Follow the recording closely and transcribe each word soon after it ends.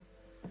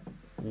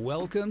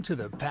Welcome to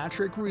the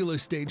Patrick Real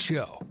Estate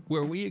Show,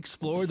 where we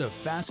explore the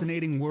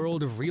fascinating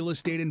world of real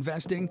estate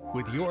investing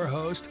with your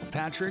host,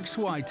 Patrick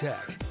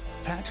Switek.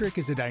 Patrick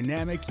is a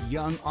dynamic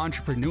young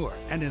entrepreneur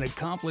and an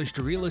accomplished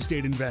real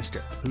estate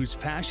investor who's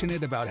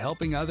passionate about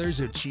helping others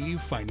achieve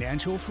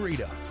financial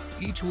freedom.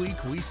 Each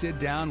week, we sit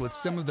down with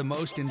some of the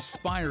most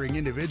inspiring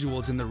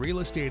individuals in the real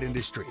estate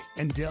industry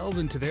and delve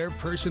into their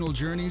personal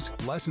journeys,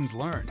 lessons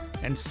learned,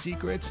 and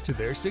secrets to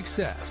their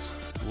success.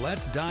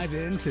 Let's dive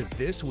into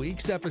this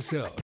week's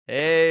episode.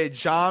 Hey,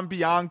 John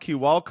Bianchi,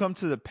 welcome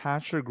to the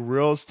Patrick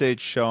Real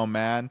Estate Show,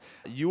 man.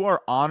 You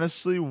are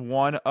honestly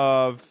one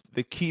of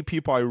the key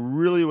people I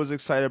really was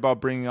excited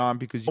about bringing on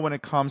because when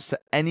it comes to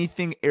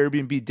anything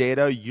Airbnb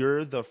data,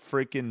 you're the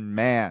freaking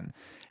man.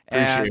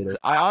 And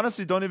I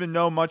honestly don't even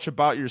know much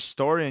about your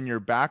story and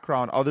your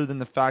background other than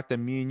the fact that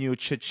me and you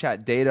chit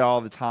chat data all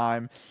the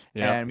time.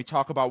 Yep. And we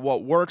talk about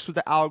what works with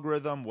the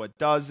algorithm, what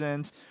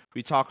doesn't.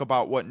 We talk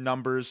about what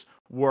numbers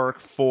work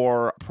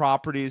for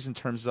properties in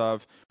terms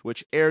of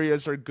which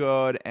areas are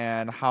good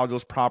and how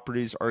those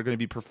properties are going to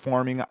be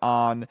performing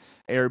on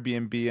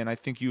Airbnb. And I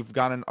think you've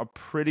gotten a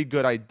pretty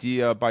good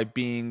idea by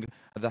being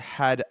the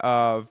head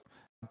of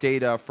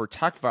data for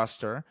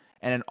TechVestor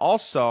and then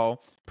also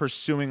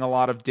pursuing a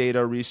lot of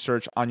data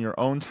research on your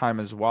own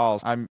time as well.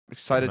 I'm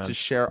excited to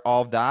share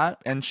all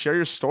that and share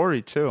your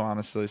story too,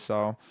 honestly.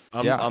 So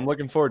I'm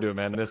looking forward to it,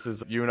 man. This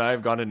is, you and I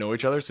have gotten to know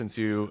each other since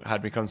you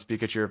had me come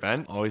speak at your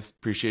event. Always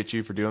appreciate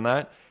you for doing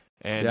that.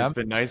 And It's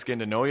been nice getting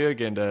to know you,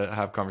 getting to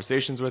have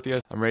conversations with you.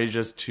 I'm ready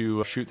just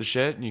to shoot the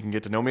shit and you can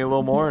get to know me a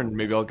little more and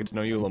maybe I'll get to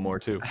know you a little more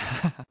too.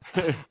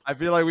 I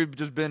feel like we've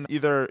just been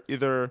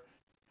either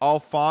all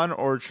fun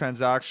or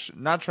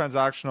not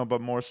transactional,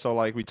 but more so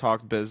like we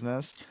talk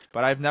business.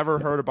 But I've never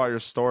heard about your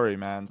story,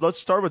 man.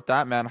 Let's start with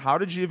that, man. How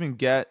did you even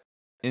get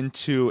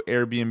into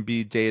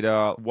Airbnb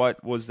data?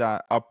 What was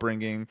that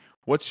upbringing?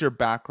 What's your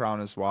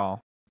background as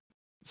well?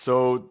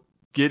 So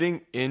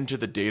getting into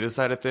the data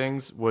side of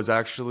things was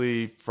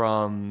actually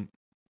from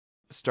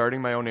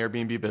starting my own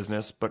Airbnb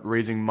business, but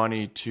raising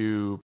money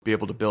to be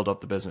able to build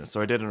up the business.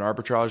 So I did an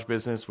arbitrage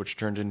business, which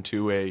turned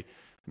into a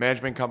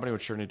management company,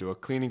 which turned into a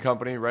cleaning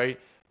company, right?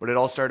 But it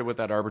all started with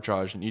that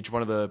arbitrage, and each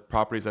one of the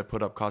properties I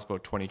put up cost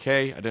about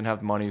 $20K. I didn't have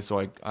the money,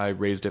 so I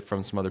raised it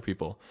from some other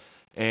people.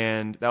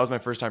 And that was my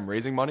first time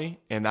raising money,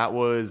 and that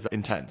was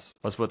intense.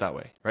 Let's put it that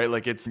way, right?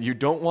 Like you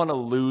don't want to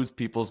lose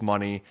people's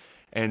money.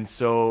 And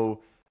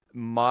so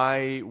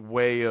my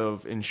way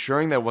of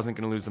ensuring that I wasn't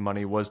going to lose the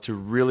money was to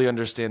really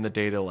understand the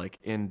data like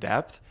in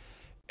depth.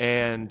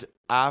 And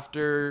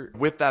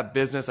with that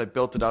business, I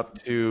built it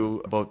up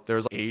to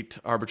there's 8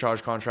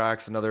 arbitrage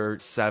contracts, another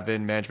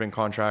 7 management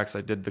contracts.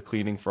 I did the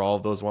cleaning for all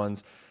of those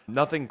ones.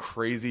 Nothing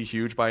crazy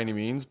huge by any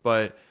means,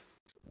 but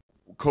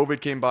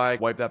COVID came by,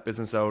 wiped that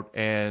business out.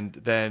 And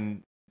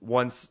then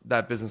once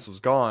that business was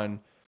gone,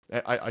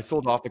 I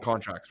sold off the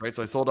contracts, right?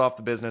 So I sold off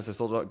the business,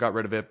 got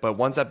rid of it. But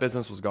once that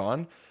business was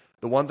gone,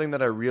 the one thing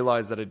that I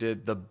realized that I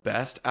did the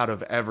best out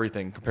of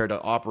everything compared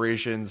to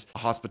operations,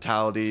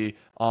 hospitality,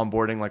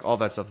 onboarding, like all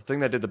that stuff, the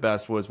thing that I did the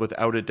best was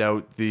without a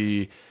doubt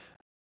the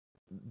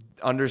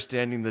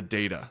understanding the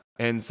data.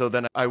 And so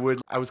then I was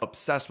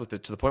obsessed with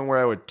it to the point where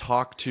I would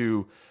talk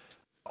to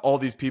all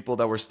these people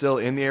that were still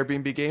in the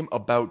Airbnb game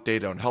about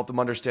data and help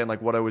them understand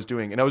like what I was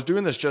doing. And I was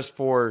doing this just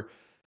for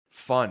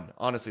fun,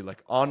 honestly.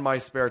 Like on my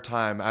spare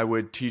time, I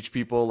would teach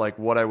people like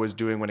what I was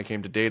doing when it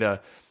came to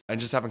data and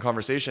just having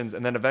conversations.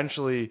 And then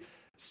eventually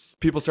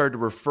people started to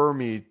refer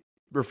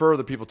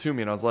the people to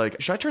me. And I was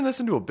like, should I turn this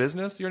into a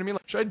business? You know what I mean?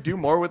 Like, should I do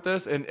more with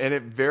this? And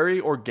it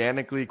very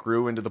organically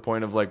grew into the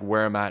point of like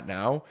where I'm at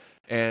now.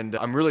 And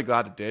I'm really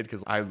glad it did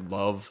because I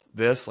love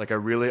this. Like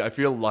I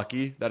feel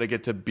lucky that I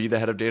get to be the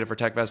head of data for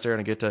TechVestor and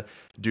I get to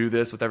do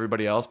this with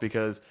everybody else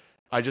because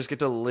I just get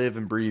to live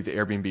and breathe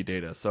Airbnb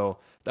data. So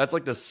that's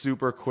like the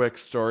super quick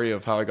story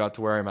of how I got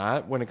to where I'm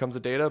at when it comes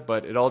to data.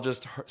 But it all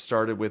just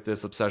started with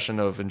this obsession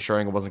of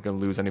ensuring I wasn't going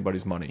to lose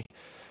anybody's money.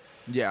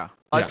 Yeah,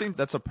 I think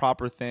that's a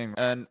proper thing.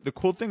 And the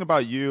cool thing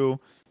about you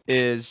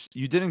is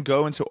you didn't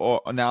go into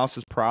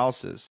analysis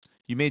paralysis.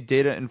 You made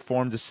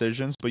data-informed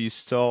decisions, but you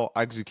still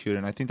executed.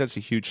 And I think that's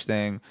a huge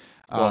thing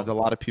that a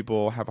lot of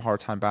people have a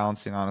hard time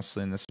balancing,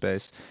 honestly, in this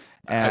space.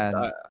 And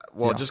I'm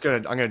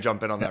gonna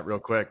jump in on that real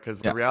quick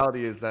because the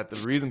reality is that the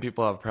reason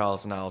people have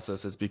paralysis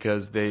analysis is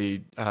because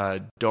they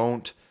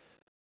don't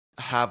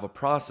have a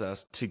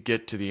process to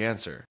get to the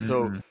answer.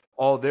 So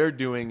all they're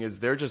doing is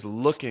they're just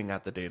looking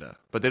at the data,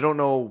 but they don't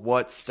know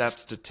what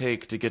steps to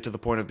take to get to the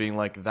point of being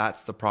like,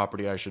 that's the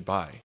property I should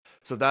buy.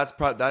 So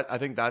I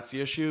think that's the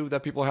issue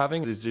that people are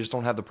having is they just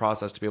don't have the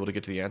process to be able to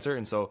get to the answer.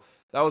 And so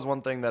that was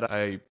one thing that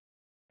I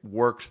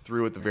worked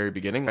through at the very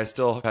beginning. I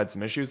still had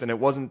some issues, and it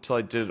wasn't until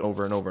I did it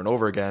over and over and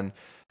over again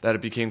that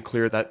it became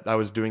clear that I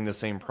was doing the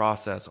same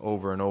process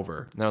over and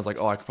over. And then I was like,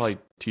 oh, I could probably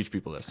teach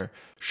people this or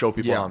show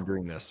people how I'm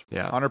doing this.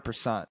 Yeah.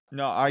 100%.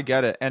 No, I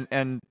get it.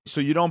 And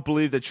so you don't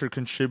believe that you're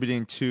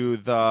contributing to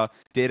the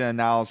data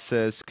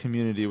analysis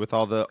community with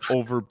all the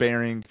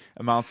overbearing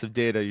amounts of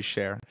data you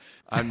share.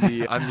 I'm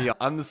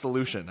the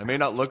solution. I may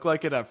not look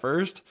like it at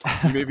first.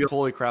 You may be,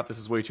 holy crap, this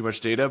is way too much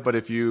data. But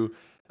if you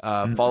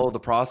follow the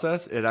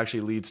process, it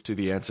actually leads to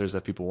the answers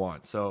that people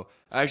want. So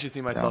I actually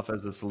see myself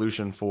as the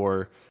solution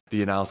for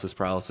the analysis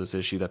paralysis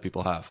issue that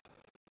people have.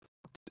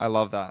 I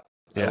love that.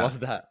 Yeah. I love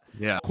that.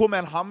 Yeah. Cool,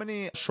 man. How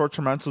many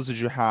short-term rentals did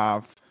you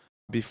have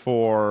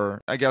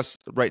before? I guess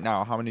right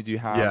now, how many do you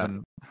have,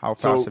 and how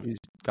fast have you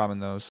gotten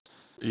those?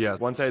 Yeah.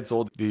 Once I had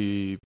sold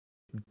the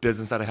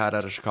business that I had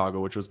out of Chicago,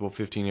 which was about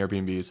 15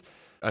 Airbnbs,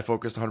 I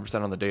focused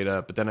 100% on the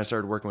data. But then I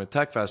started working with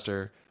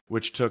TechFester,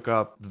 which took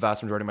up the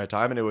vast majority of my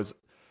time. And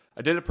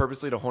I did it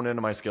purposely to hone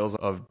into my skills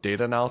of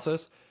data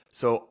analysis.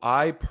 So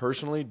I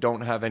personally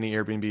don't have any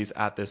Airbnbs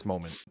at this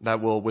moment.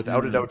 That will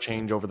without a doubt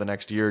change over the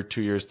next year,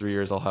 2 years, 3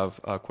 years. I'll have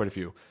quite a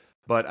few.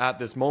 But at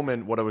this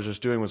moment, what I was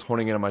just doing was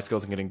honing in on my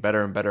skills and getting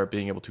better and better at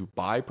being able to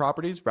buy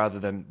properties rather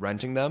than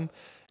renting them.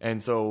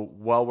 And so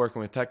while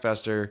working with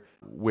TechFester,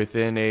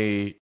 within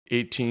a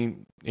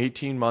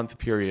 18-month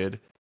period,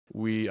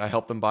 I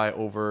helped them buy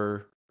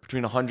over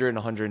between 100 and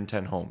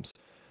 110 homes.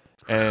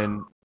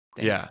 And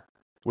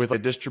with a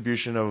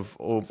distribution of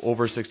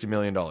over $60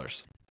 million.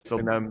 So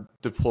them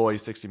deploy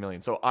 60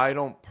 million. So I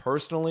don't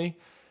personally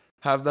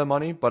have the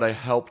money, but I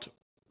helped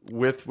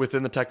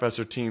within the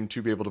TechVestor team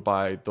to be able to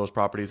buy those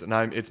properties.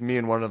 And it's me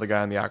and one other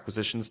guy on the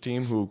acquisitions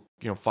team who,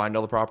 find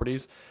all the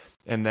properties.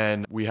 And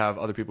then we have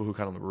other people who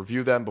kind of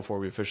review them before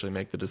we officially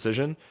make the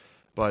decision.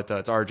 But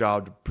it's our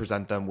job to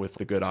present them with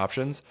the good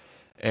options.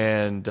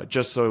 And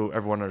just so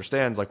everyone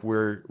understands, like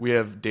we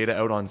have data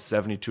out on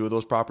 72 of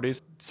those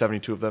properties.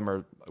 72 of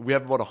them we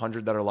have about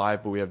 100 that are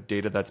live, but we have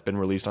data that's been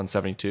released on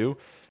 72.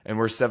 And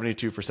we're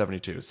 72 for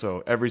 72.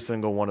 So every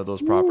single one of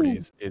those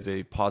properties is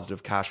a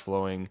positive cash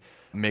flowing,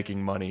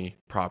 making money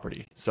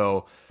property.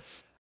 So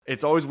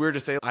it's always weird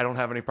to say I don't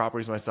have any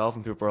properties myself.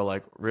 And people are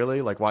like,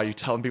 really? Like, why are you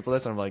telling people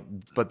this? And I'm like,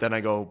 but then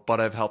I go, but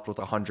I've helped with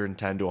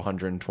 110 to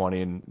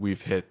 120 and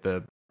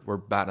we're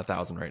batting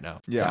 1,000 right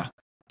now. Yeah.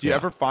 Do you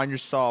ever find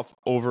yourself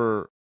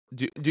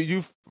do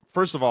you,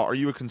 first of all, are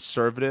you a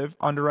conservative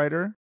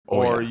underwriter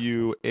or are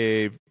you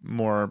a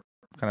more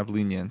kind of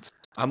lenient?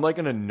 I'm like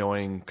an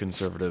annoying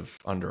conservative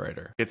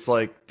underwriter. It's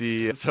like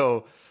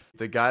so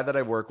the guy that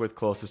I work with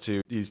closest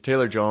to, he's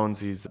Taylor Jones.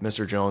 He's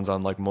Mr. Jones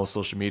on like most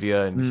social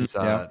media, and he's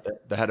the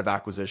head of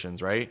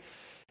acquisitions, right?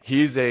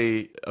 He's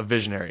a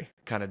visionary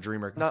kind of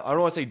dreamer. I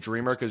don't want to say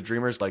dreamer because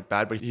dreamer's like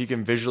bad, but he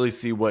can visually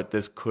see what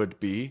this could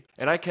be.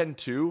 And I can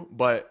too,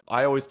 but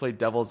I always play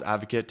devil's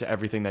advocate to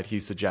everything that he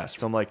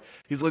suggests. So I'm like,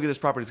 he's looking at this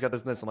property, it's got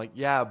this and this. I'm like,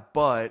 yeah,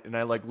 but, and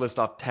I like list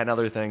off 10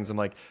 other things I'm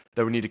like,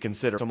 that we need to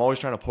consider. So I'm always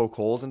trying to poke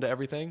holes into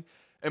everything.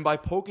 And by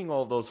poking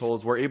all of those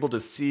holes, we're able to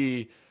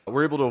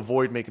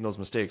avoid making those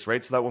mistakes,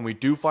 right? So that when we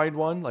do find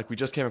one, like we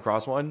just came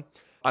across one,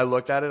 I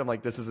looked at it, I'm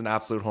like, this is an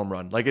absolute home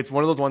run. Like it's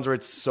one of those ones where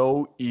it's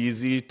so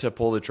easy to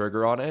pull the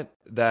trigger on it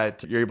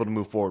that you're able to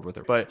move forward with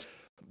it. But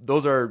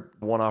those are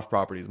one-off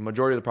properties. The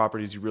majority of the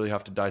properties, you really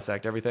have to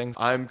dissect everything.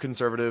 I'm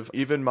conservative.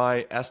 Even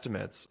my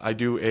estimates, I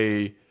do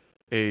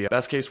a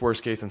best case,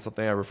 worst case, and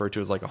something I refer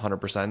to as like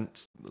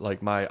 100%.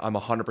 Like I'm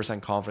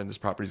 100% confident this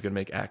property is going to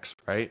make X,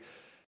 right?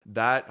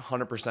 That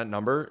 100%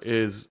 number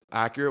is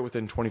accurate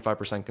within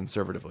 25%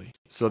 conservatively.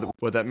 So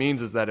what that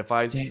means is that if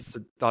I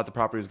thought the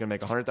property was going to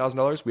make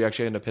 $100,000, we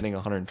actually end up hitting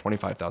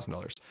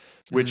 $125,000,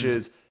 which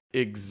is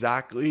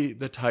exactly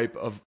the type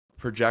of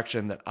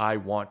projection that I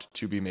want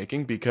to be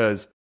making,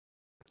 because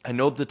I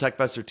know the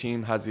TechVestor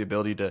team has the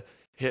ability to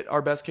hit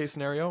our best case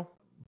scenario,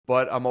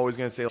 but I'm always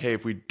going to say, hey,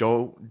 if we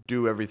don't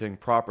do everything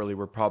properly,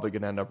 we're probably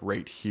going to end up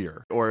right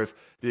here. Or if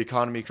the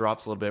economy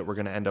drops a little bit, we're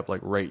going to end up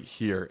like right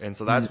here. And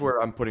so that's where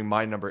I'm putting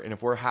my number. And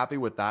if we're happy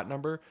with that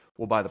number,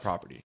 we'll buy the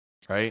property,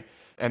 right?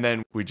 And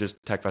then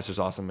TechVestor's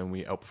awesome and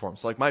we outperform.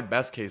 So like my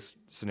best case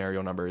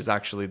scenario number is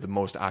actually the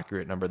most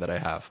accurate number that I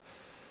have.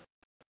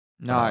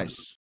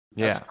 Nice.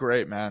 That's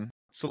great, man.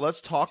 So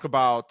let's talk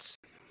about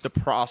the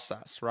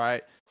process,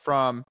 right?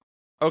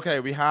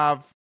 We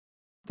have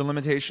the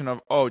limitation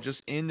of,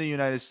 just in the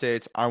United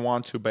States, I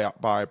want to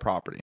buy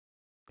property.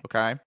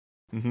 Okay.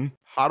 Mm-hmm.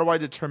 How do I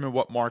determine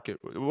what market?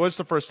 What's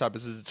the first step?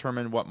 Is to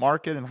determine what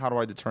market, and how do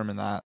I determine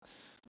that?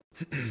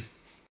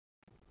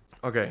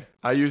 Okay.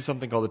 I use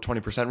something called the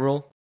 20%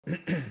 rule.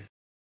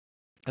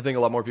 I think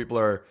a lot more people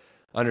are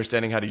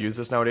understanding how to use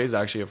this nowadays.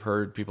 I actually have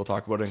heard people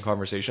talk about it in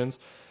conversations.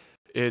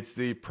 It's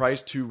the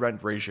price to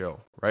rent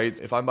ratio, right?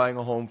 If I'm buying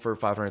a home for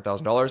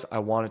 $500,000, I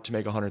want it to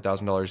make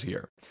 $100,000 a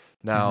year.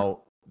 Now,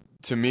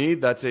 to me,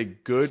 that's a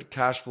good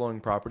cash flowing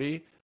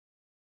property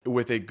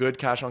with a good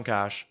cash on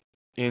cash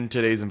in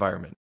today's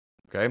environment.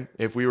 Okay.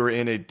 If we were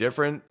in a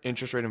different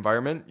interest rate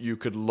environment, you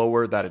could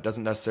lower that. It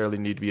doesn't necessarily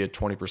need to be a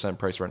 20%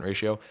 price rent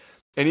ratio.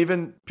 And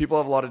even people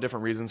have a lot of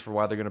different reasons for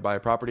why they're going to buy a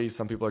property.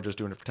 Some people are just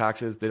doing it for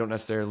taxes. They don't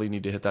necessarily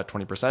need to hit that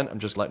 20%. I'm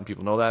just letting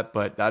people know that,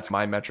 but that's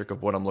my metric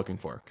of what I'm looking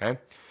for. Okay.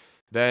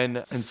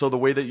 And so the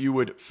way that you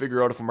would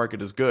figure out if a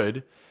market is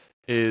good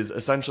is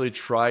essentially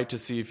try to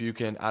see if you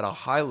can, at a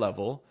high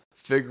level,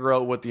 figure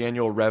out what the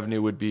annual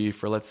revenue would be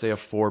for, let's say, a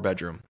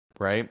 4-bedroom,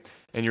 right?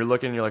 And you're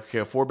looking, you're like, okay,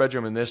 a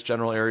 4-bedroom in this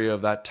general area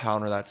of that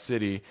town or that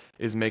city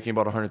is making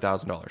about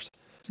 $100,000.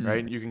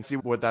 Right? You can see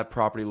what that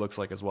property looks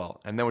like as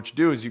well. And then what you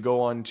do is you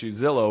go on to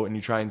Zillow and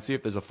you try and see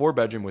if there's a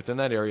 4-bedroom within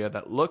that area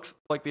that looks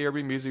like the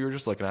Airbnbs that you were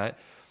just looking at,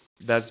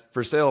 that's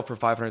for sale for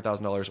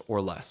 $500,000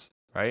 or less,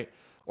 right?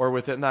 Or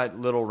within that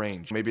little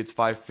range. Maybe it's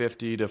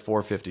 550 to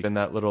 450 in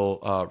that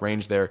little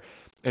range there.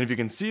 And if you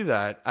can see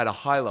that at a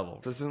high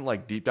level, so this isn't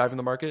like deep dive in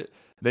the market,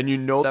 then you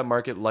know that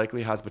market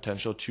likely has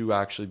potential to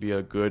actually be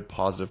a good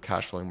positive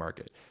cash flowing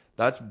market.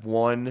 That's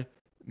one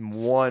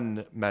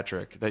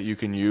metric that you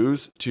can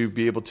use to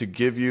be able to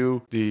give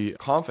you the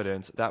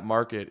confidence that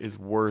market is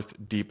worth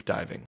deep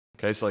diving.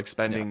 Okay. So like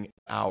spending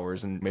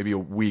hours and maybe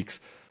weeks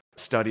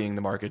studying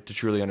the market to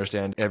truly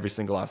understand every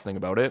single last thing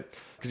about it.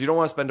 Because you don't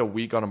want to spend a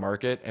week on a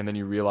market and then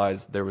you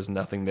realize there was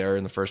nothing there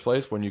in the first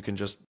place, when you can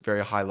just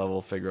very high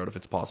level figure out if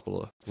it's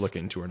possible to look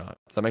into or not.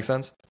 Does that make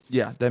sense?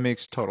 Yeah, that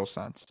makes total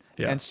sense.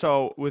 Yeah. And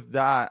so with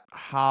that,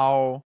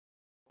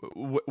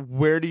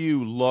 where do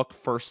you look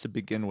first to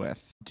begin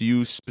with? Do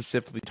you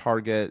specifically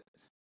target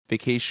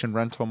vacation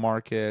rental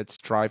markets,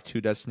 drive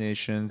to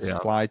destinations,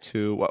 fly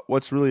to?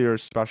 What's really your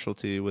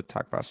specialty with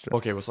TechVestor?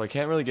 Okay, well, so I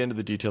can't really get into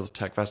the details of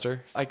TechVestor.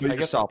 I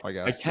guess.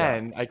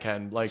 I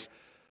can. Like,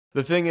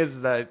 the thing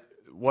is that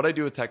what I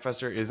do with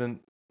TechVestor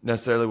isn't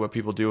necessarily what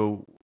people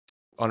do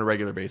on a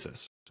regular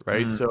basis,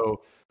 right?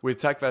 So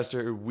with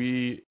TechVestor,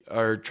 we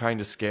are trying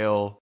to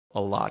scale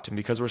a lot, and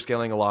because we're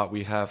scaling a lot,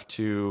 we have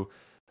to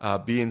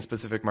be in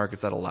specific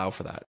markets that allow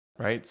for that,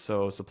 right?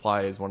 So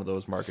supply is one of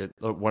those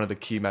one of the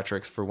key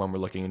metrics for when we're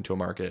looking into a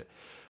market.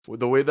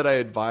 The way that I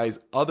advise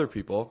other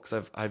people,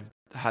 because I've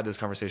had this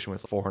conversation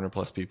with 400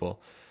 plus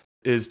people,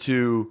 is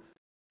to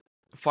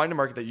find a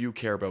market that you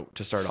care about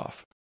to start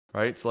off,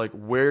 right? So like,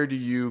 where do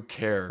you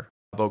care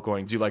about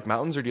going? Do you like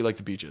mountains or do you like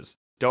the beaches?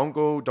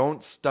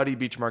 Don't study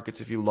beach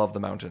markets if you love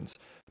the mountains,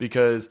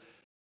 because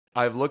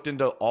I've looked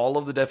into all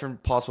of the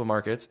different possible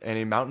markets, and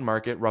a mountain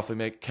market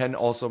can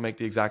also make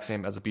the exact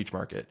same as a beach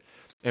market.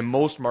 And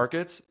most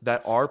markets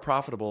that are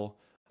profitable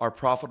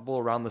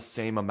around the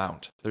same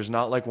amount. There's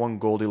not like one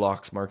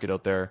Goldilocks market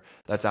out there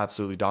that's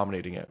absolutely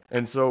dominating it.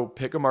 And so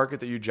pick a market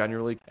that you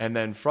genuinely, and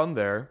then from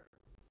there,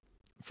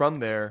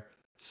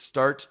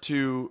 start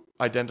to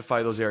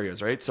identify those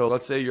areas, right? So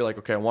let's say you're like,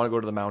 okay, I want to go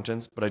to the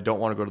mountains, but I don't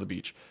want to go to the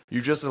beach. You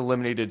just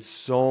eliminated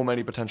so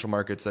many potential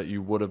markets that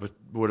you would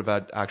have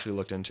had actually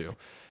looked into.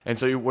 And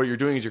so what you're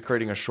doing is you're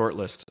creating a short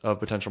list of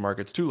potential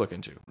markets to look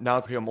into. Now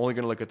it's okay, I'm only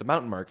going to look at the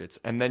mountain markets.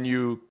 And then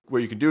what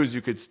you can do is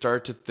you could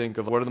start to think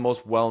of what are the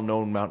most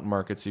well-known mountain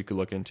markets you could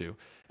look into.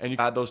 And you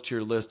add those to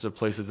your list of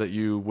places that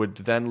you would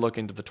then look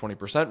into the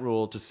 20%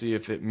 rule to see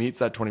if it meets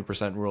that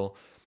 20% rule.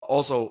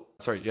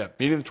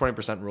 Meeting the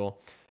 20% rule.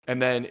 And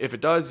then if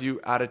it does,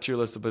 you add it to your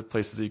list of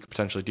places that you could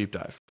potentially deep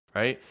dive,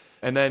 right?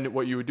 And then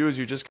what you would do is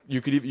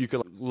you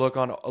could look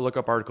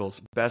up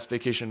articles, best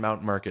vacation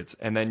mountain markets.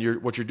 And then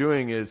what you're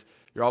doing is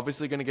you're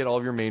obviously going to get all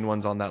of your main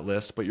ones on that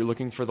list, but you're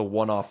looking for the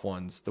one-off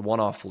ones, the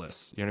one-off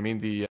lists. You know what I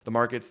mean? The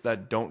markets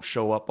that don't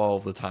show up all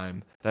the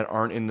time, that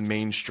aren't in the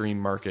mainstream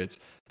markets,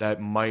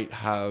 that might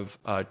have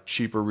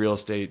cheaper real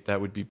estate,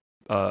 that would be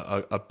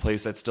a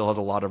place that still has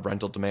a lot of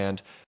rental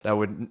demand, that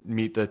would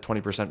meet the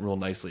 20% rule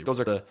nicely. Those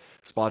are the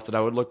spots that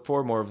I would look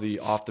for, more of the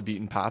off the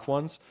beaten path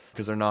ones,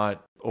 because they're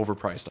not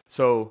overpriced.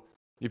 So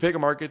you pick a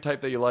market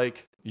type that you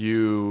like,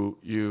 you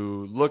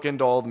look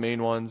into all the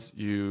main ones,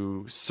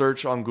 you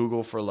search on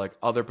Google for like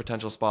other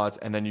potential spots,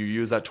 and then you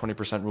use that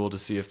 20% rule to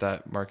see if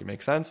that market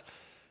makes sense.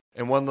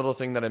 And one little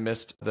thing that I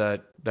missed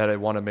that I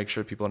want to make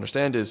sure people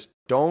understand is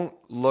don't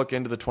look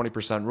into the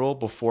 20% rule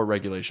before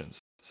regulations.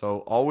 So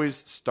always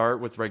start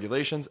with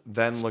regulations,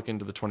 then look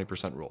into the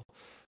 20% rule.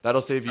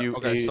 That'll save you.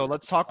 Okay, so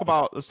let's talk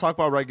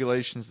about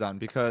regulations then,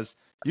 because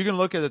you can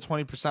look at the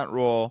 20%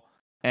 rule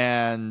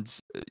and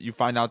you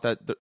find out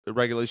that the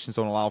regulations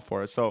don't allow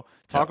for it. So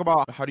talk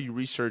about how do you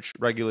research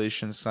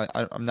regulations?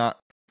 I'm not,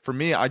 for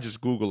me, I just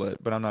Google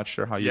it, but I'm not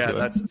sure how you do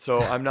it.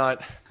 So I'm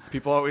not,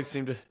 people always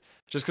seem to,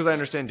 just because I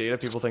understand data,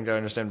 people think I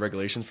understand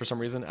regulations for some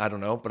reason. I don't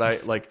know, but I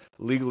like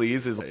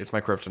legalese it's my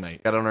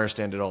kryptonite. I don't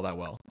understand it all that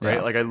well, right?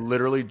 Yeah. Like I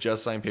literally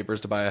just signed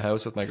papers to buy a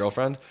house with my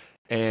girlfriend,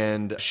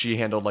 and she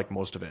handled like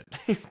most of it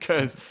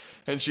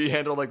and she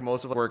handled like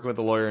most of it working with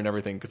a lawyer and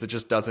everything, because it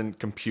just doesn't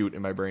compute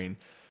in my brain.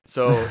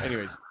 So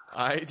anyways,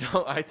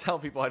 I tell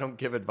people I don't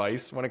give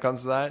advice when it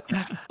comes to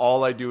that.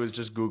 All I do is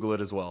just Google it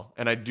as well.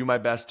 And I do my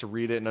best to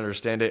read it and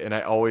understand it. And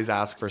I always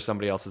ask for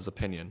somebody else's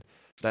opinion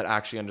that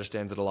actually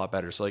understands it a lot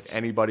better. So like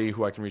anybody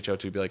who I can reach out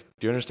to, be like,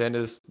 do you understand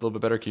this a little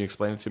bit better? Can you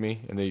explain it to me?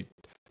 And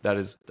that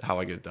is how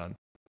I get it done.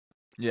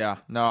 Yeah,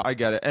 no, I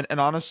get it. And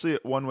honestly,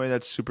 one way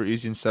that's super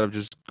easy instead of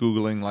just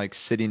Googling like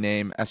city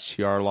name,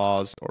 STR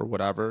laws or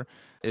whatever,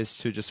 is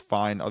to just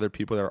find other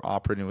people that are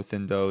operating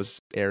within those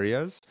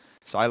areas.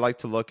 So I like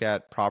to look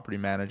at property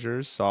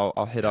managers. So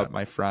I'll hit Yeah. up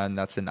my friend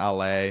that's in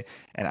LA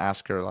and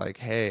ask her like,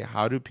 hey,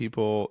 how do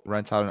people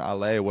rent out in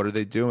LA? What are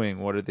they doing?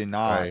 What are they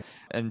not? Right.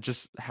 And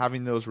just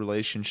having those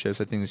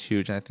relationships, I think is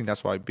huge. And I think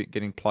that's why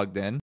getting plugged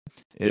in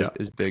Yeah.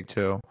 is big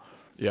too.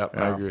 Yeah. I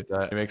Yeah. agree with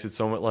that. It makes it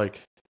so much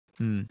like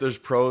Mm. there's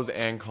pros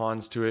and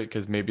cons to it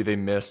because maybe they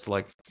missed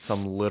like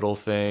some little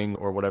thing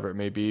or whatever it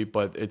may be,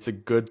 but it's a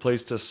good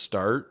place to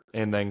start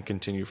and then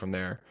continue from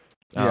there.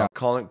 Yeah.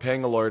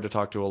 Paying a lawyer to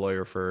talk to a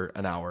lawyer for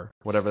an hour,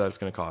 whatever that's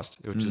going to cost,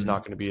 which is Mhm. not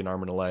going to be an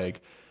arm and a leg,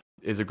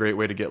 is a great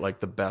way to get like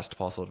the best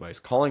possible advice.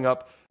 Calling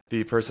up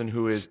the person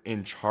who is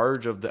in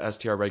charge of the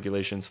STR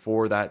regulations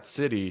for that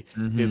city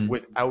is Mhm.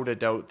 without a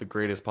doubt the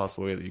greatest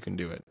possible way that you can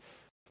do it,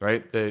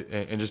 right?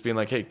 And just being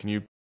like, hey, can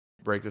you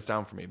break this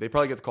down for me? They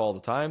probably get the call all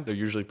the time. They're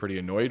usually pretty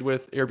annoyed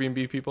with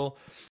Airbnb people,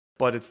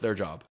 but it's their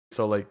job.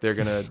 So like you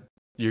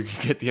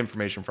can get the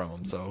information from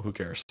them. So who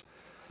cares?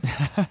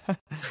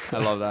 I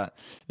love that.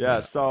 Yeah, Yeah.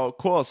 so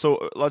cool.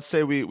 So let's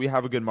say we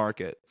have a good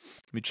market.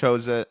 We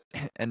chose it,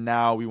 and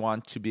now we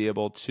want to be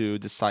able to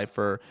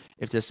decipher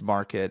if this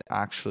market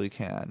actually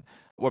can,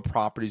 what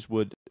properties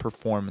would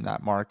perform in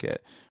that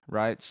market,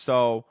 right?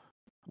 So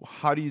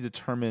how do you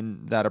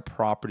determine that a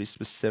property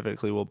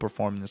specifically will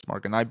perform in this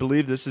market? And I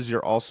believe this is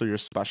also your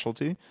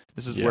specialty.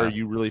 This is where Yeah.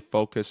 you really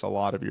focus a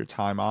lot of your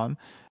time on.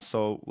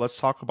 So let's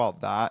talk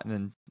about that, and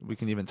then we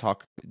can even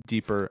talk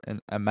deeper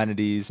in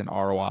amenities and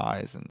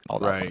ROIs and all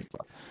that fun Right.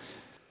 stuff.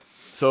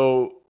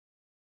 So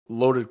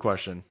loaded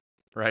question,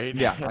 right?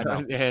 Yeah, I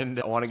know.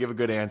 And I want to give a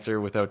good answer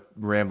without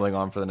rambling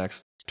on for the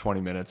next 20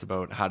 minutes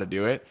about how to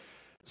do it.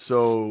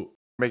 So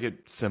make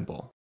it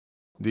simple.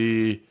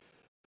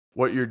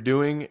 What you're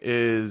doing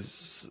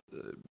is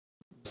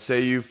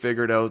say you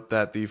figured out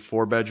that the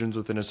 4 bedrooms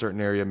within a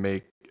certain area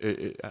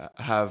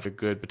have a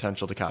good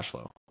potential to cash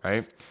flow,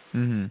 right?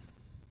 Mm-hmm.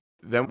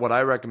 Then what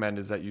I recommend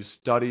is that you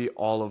study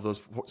all of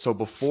those. So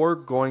before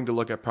going to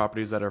look at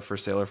properties that are for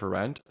sale or for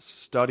rent,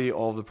 study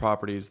all of the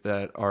properties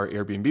that are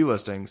Airbnb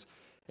listings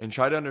and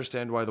try to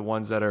understand why the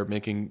ones that are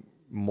making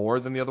more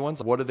than the other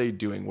ones, what are they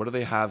doing? What do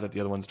they have that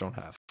the other ones don't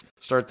have?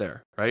 Start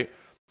there, right?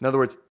 In other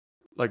words,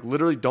 like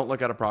literally don't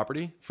look at a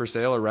property for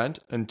sale or rent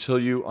until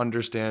you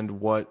understand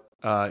what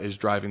is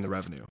driving the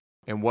revenue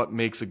and what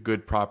makes a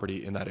good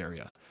property in that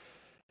area.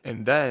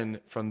 And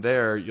then from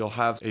there, you'll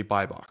have a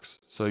buy box.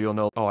 So you'll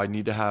know, oh, I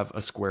need to have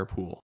a square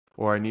pool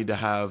or I need to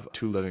have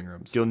 2 living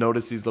rooms. You'll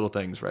notice these little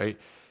things, right?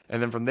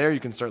 And then from there,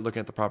 you can start looking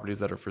at the properties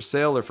that are for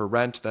sale or for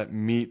rent that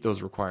meet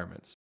those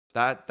requirements.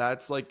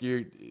 That's like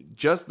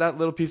just that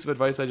little piece of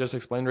advice I just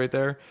explained right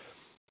there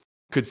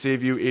could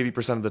save you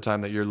 80% of the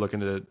time that you're looking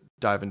to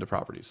dive into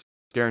properties,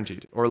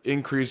 guaranteed, or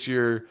increase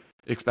your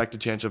expected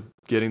chance of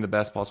getting the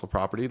best possible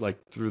property like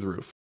through the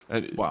roof.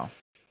 And Wow.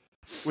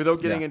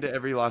 without getting Yeah. into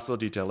every last little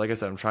detail, like I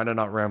said, I'm trying to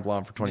not ramble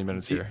on for 20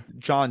 minutes here.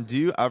 John, do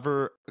you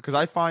ever, because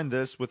I find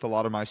this with a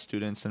lot of my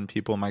students and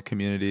people in my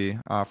community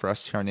for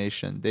STR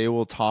Nation, they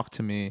will talk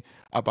to me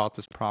about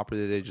this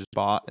property that they just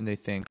bought and they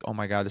think, oh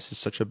my God, this is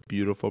such a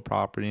beautiful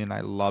property and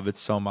I love it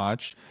so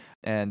much.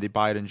 And they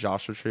buy it in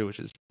Joshua Tree, which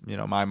is,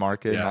 my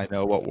market, and Yeah. I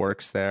know what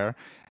works there.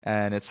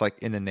 And it's like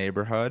in a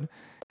neighborhood.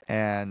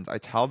 And I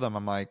tell them,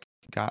 I'm like,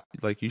 God,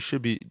 like you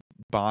should be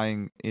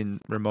buying in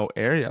remote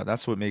area.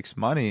 That's what makes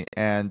money.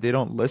 And they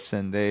don't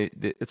listen.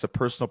 It's a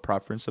personal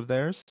preference of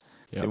theirs.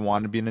 They Yep.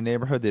 want to be in the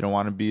neighborhood. They don't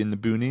want to be in the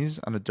boonies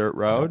on a dirt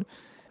road.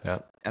 Yeah.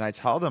 And I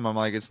tell them, I'm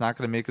like, it's not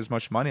going to make as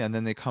much money. And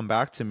then they come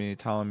back to me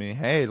telling me,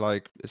 hey,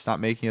 like it's not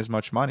making as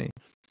much money.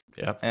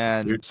 Yeah.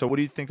 And Dude, so what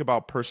do you think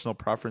about personal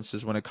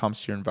preferences when it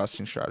comes to your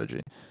investing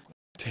strategy?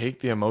 take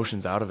the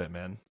emotions out of it,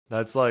 man.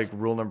 That's like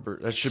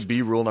that should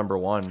be rule number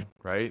 1,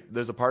 right?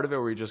 There's a part of it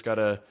where you just got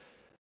to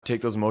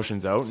take those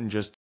emotions out and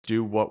just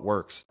do what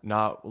works.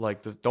 Not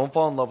like don't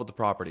fall in love with the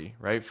property,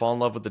 right? Fall in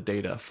love with the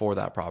data for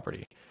that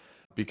property.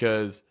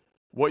 Because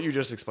what you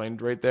just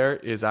explained right there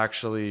is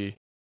actually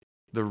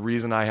the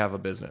reason I have a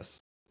business.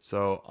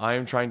 So I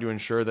am trying to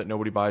ensure that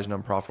nobody buys an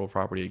unprofitable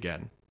property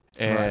again.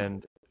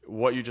 And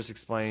what you just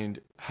explained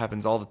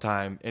happens all the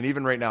time. And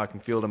even right now, I can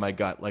feel it in my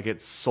gut. Like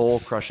it's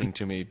soul crushing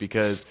to me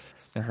because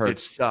It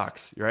hurts. it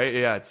sucks, right?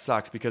 Yeah, it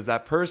sucks because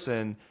that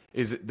person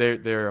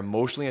they're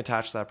emotionally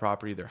attached to that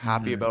property. They're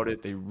happy about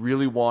it. They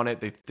really want it.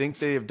 They think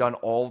they have done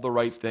all the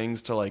right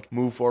things to like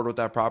move forward with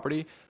that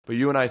property. But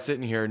you and I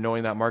sitting here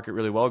knowing that market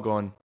really well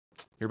going,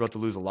 you're about to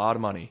lose a lot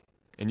of money.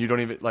 And you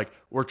don't even like,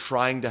 we're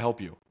trying to help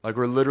you. Like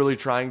we're literally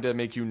trying to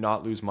make you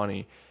not lose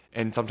money.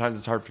 And sometimes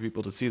it's hard for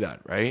people to see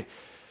that, right?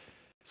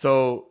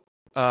 So,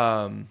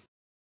 don't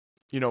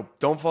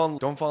fall in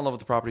love with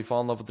the property,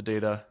 fall in love with the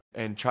data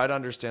and try to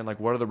understand like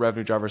what are the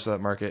revenue drivers of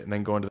that market and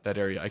then go into that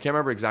area. I can't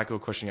remember exactly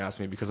what question you asked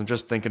me because I'm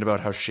just thinking about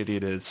how shitty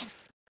it is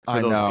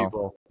for those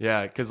people.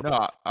 Yeah. Cause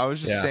No, I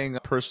was just Yeah. saying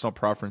personal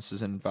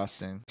preferences in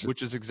investing,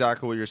 which is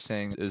exactly what you're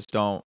saying is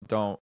don't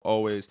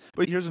always.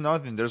 But here's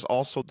another thing. There's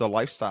also the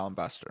lifestyle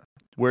investor.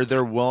 where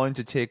they're willing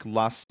to take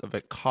less of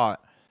a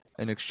cut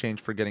in exchange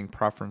for getting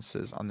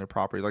preferences on their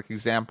property. Like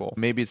example,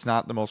 maybe it's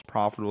not the most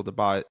profitable to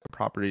buy a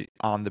property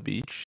on the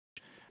beach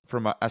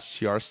from a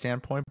STR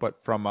standpoint,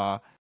 but from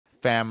a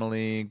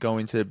family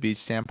going to the beach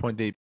standpoint,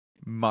 they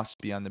must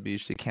be on the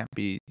beach. They can't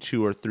be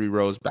 2 or 3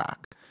 rows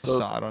back.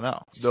 So I don't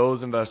know.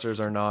 Those investors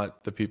are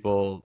not the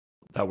people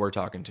that we're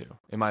talking to,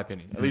 in my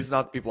opinion. At least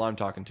not the people I'm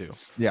talking to.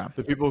 Yeah.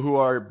 The people who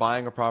are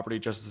buying a property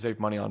just to save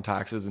money on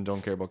taxes and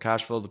don't care about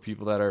cash flow, the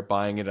people that are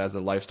buying it as a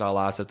lifestyle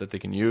asset that they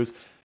can use,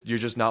 you're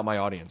just not my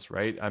audience,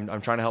 right?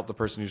 I'm trying to help the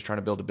person who's trying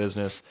to build a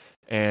business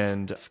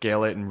and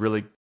scale it and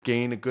really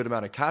gain a good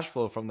amount of cash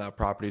flow from that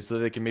property so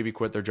that they can maybe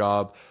quit their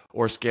job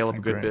or scale up a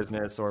good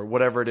business or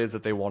whatever it is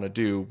that they want to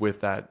do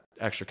with that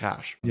extra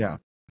cash. Yeah.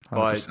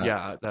 100%. But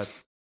yeah,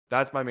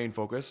 that's my main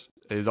focus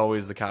is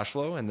always the cash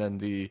flow, and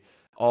then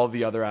all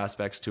the other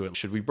aspects to it.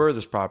 Should we burr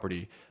this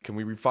property? Can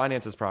we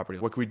refinance this property?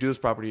 What can we do with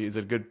this property? Is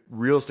it a good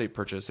real estate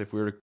purchase if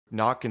we were to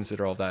not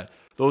consider all that?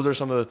 Those are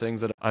some of the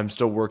things that I'm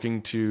still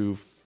working to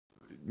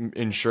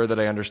ensure that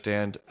I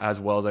understand as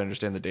well as I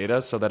understand the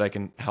data so that I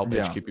can help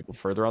educate people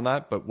further on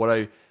that. But what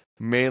I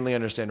mainly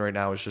understand right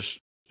now is just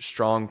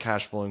strong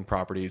cash flowing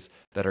properties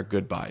that are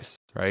good buys,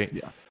 right?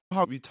 Yeah.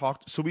 How we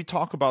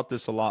talk about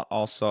this a lot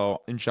also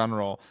in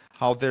general,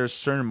 how there's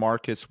certain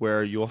markets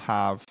where you'll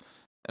have,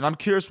 and I'm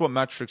curious what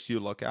metrics you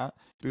look at,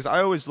 because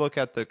I always look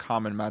at the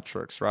common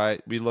metrics, right?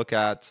 We look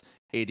at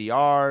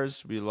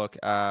ADRs, we look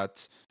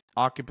at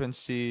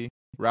occupancy,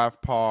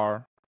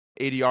 RevPAR,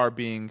 ADR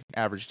being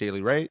average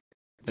daily rate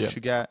that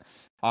you get,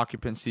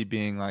 occupancy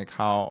being like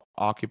how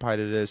occupied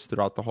it is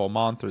throughout the whole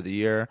month or the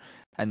year.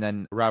 And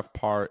then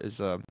RevPAR is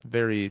a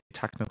very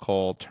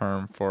technical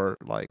term for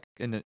like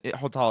in the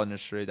hotel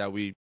industry that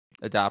we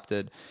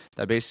adapted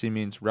that basically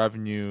means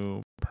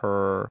revenue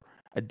per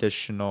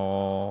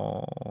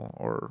additional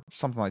or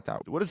something like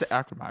that. What is the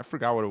acronym? I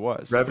forgot what it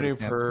was. Revenue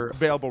per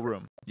available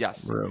room.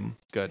 Yes. Room.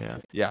 Good.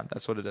 Yeah,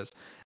 that's what it is.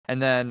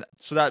 And then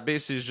so that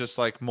basically is just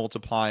like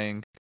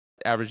multiplying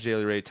average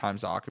daily rate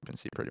times the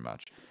occupancy pretty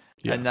much.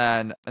 Yeah. And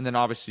then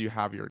obviously you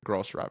have your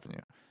gross revenue.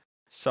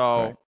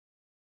 So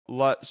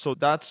so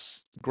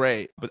that's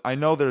great, but I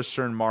know there's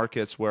certain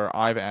markets where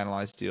I've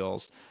analyzed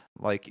deals,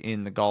 like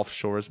in the Gulf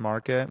Shores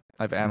market.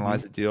 I've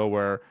analyzed a deal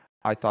where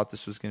I thought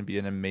this was going to be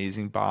an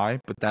amazing buy,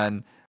 but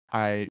then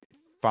I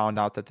found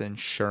out that the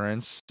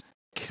insurance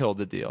killed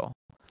the deal.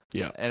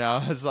 Yeah. And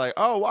I was like,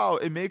 oh, wow,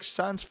 it makes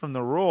sense from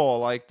the rule,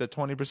 like the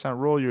 20%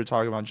 rule you were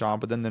talking about, John,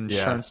 but then the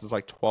insurance is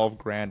like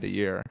 $12,000 a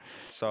year.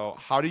 So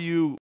how do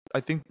you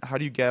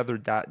gather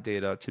that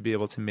data to be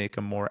able to make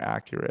a more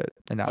accurate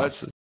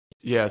analysis?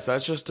 Yes,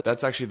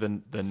 that's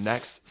actually the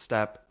next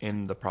step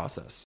in the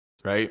process,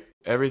 right?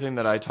 Everything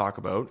that I talk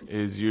about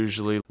is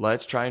usually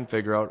let's try and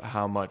figure out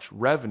how much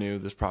revenue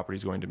this property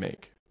is going to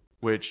make,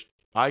 which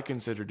I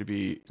consider to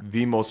be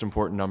the most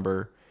important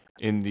number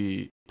in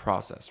the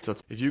process. So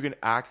if you can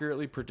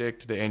accurately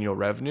predict the annual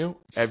revenue,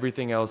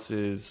 everything else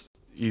is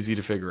easy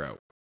to figure out.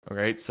 All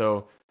right.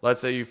 So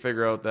let's say you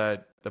figure out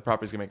that the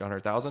property is going to make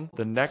 100,000.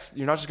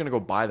 You're not just going to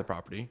go buy the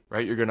property,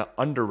 right? You're going to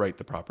underwrite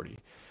the property.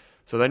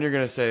 So then you're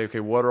going to say, okay,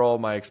 what are all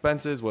my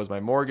expenses? What is my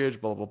mortgage?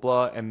 Blah, blah,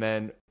 blah. And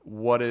then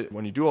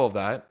when you do all of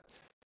that,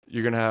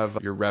 you're going to have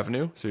your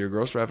revenue, so your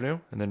gross revenue,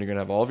 and then you're going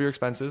to have all of your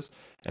expenses,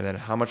 and then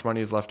how much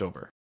money is left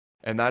over.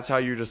 And that's how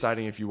you're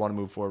deciding if you want to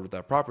move forward with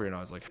that property or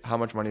not. It's like, how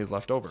much money is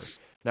left over?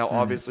 Now,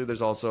 obviously,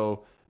 there's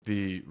also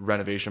the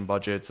renovation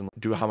budgets and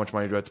how much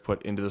money do I have to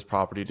put into this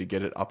property to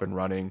get it up and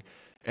running?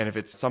 And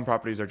if some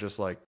properties are just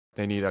like,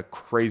 they need a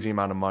crazy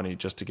amount of money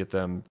just to get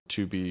them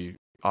to be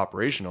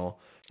operational.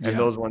 And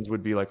those ones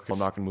would be like, okay, I'm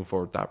not going to move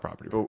forward with that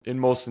property. But in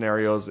most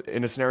scenarios,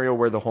 in a scenario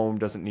where the home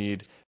doesn't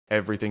need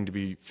everything to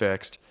be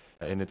fixed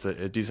and it's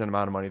a decent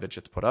amount of money that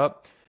you have to put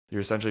up, you're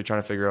essentially trying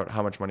to figure out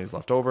how much money is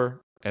left over.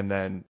 And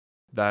then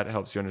that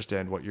helps you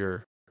understand what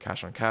your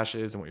cash on cash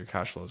is and what your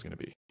cash flow is going to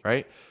be,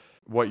 right?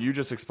 What you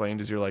just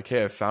explained is you're like,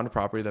 hey, I found a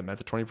property that met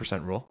the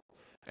 20% rule.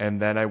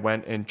 And then I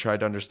went and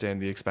tried to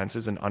understand the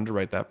expenses and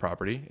underwrite that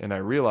property. And I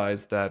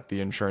realized that the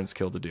insurance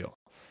killed the deal.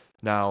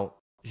 Now,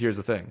 here's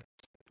the thing.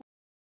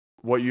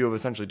 What you have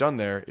essentially done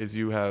there is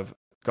you have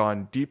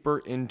gone deeper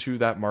into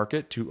that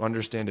market to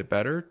understand it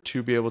better,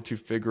 to be able to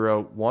figure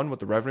out, one, what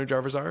the revenue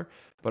drivers are,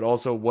 but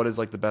also what is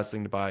like the best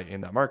thing to buy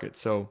in that market.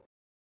 So,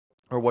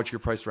 or what your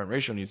price to rent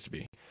ratio needs to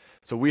be.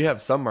 So we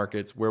have some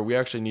markets where we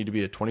actually need to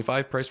be a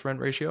 25 price to rent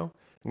ratio.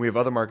 And we have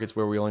other markets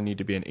where we only need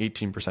to be an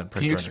 18% price to rent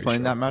ratio. Can you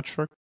explain that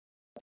metric?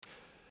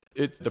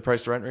 It's the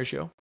price to rent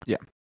ratio. Yeah.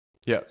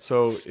 Yeah.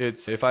 So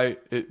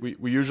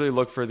we usually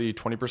look for the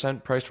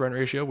 20% price to rent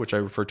ratio, which I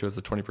refer to as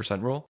the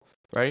 20% rule,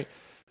 right?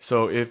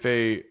 So if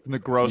the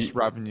gross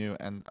revenue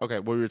and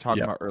what we were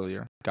talking about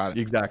earlier. Got it.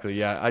 Exactly.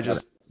 Yeah. I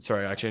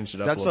changed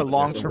it up. That's a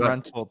long-term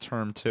rental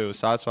term too.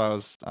 So that's why I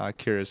was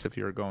curious if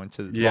you were going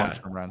to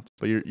long-term rent,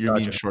 but you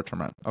mean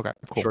short-term rent. Okay,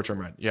 cool. Short-term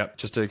rent. Yeah.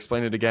 Just to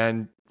explain it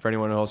again, for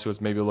anyone else who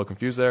was maybe a little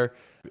confused there,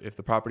 if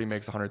the property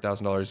makes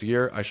 $100,000 a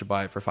year, I should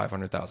buy it for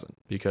 $500,000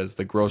 because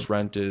the gross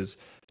rent is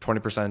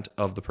 20%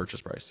 of the purchase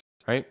price.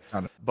 right?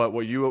 Got it. But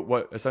what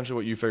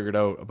you figured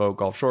out about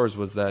Gulf Shores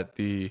was that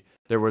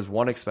there was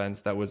one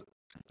expense that was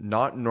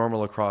not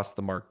normal across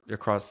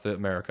the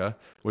America,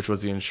 which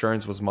was the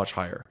insurance was much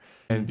higher.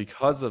 And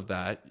because of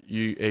that,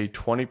 a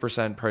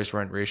 20% price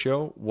rent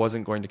ratio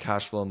wasn't going to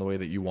cash flow in the way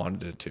that you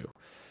wanted it to.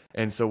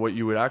 And so what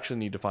you would actually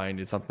need to find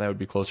is something that would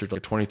be closer to a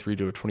 23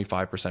 to a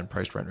 25%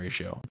 price rent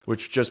ratio,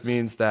 which just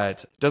means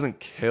that it doesn't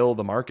kill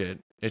the market.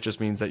 It just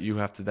means that you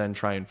have to then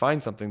try and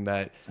find something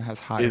that It has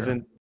higher.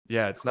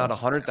 it's not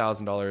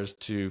 $100,000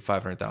 to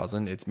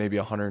 500,000. It's maybe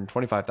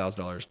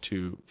 $125,000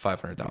 to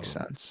 500,000. Makes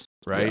sense.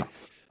 Right? Yeah.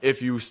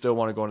 If you still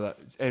want to go into that.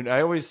 And I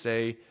always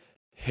say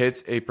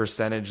hits a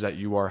percentage that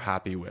you are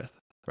happy with,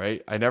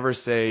 right? I never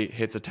say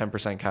hits a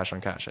 10% cash on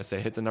cash. I say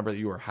hits a number that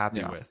you are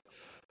happy with,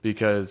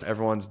 because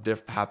everyone's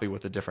happy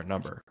with a different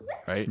number,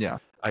 right? Yeah.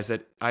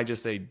 I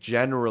just say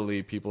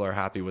generally people are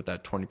happy with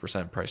that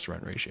 20% price to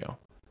rent ratio.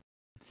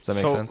 Does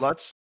that make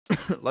sense?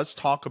 Let's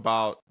talk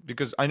about,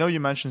 because I know you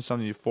mentioned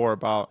something before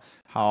about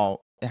how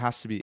it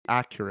has to be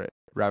accurate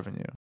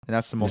revenue, and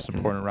that's the most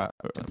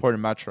important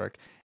metric.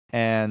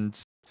 And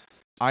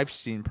I've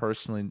seen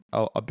personally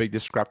a big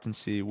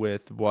discrepancy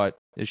with what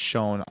is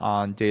shown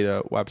on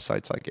data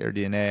websites like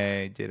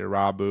AirDNA, Data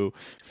Rabu,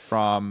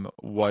 from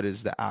what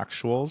is the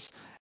actuals.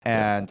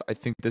 And I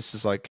think this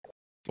is like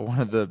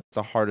one of the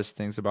hardest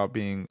things about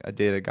being a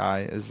data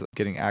guy is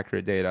getting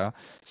accurate data.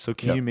 So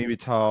can you maybe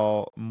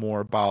tell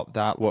more about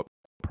that? What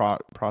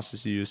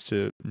process you use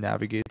to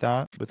navigate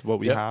that with what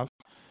we have?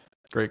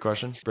 Great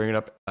question. Bring it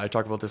up. I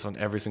talk about this on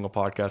every single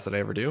podcast that I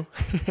ever do,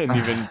 and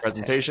even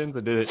presentations. I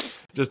did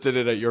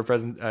it at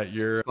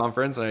your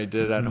conference, and I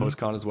did it at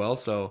HostCon as well.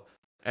 So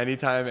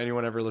anytime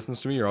anyone ever listens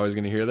to me, you're always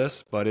going to hear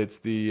this. But it's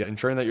the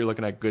ensuring that you're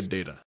looking at good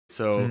data.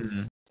 So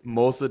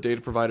most of the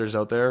data providers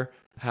out there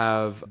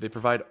they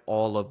provide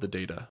all of the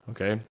data.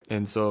 Okay,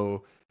 and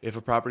so if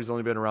a property's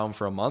only been around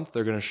for a month,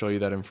 they're going to show you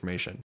that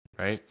information.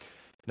 Right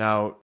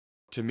now,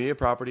 to me, a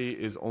property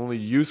is only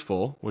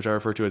useful, which I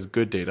refer to as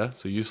good data.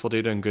 So useful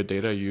data and good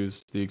data I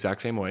use the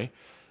exact same way,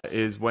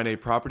 is when a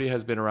property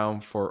has been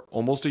around for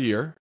almost a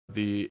year.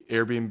 The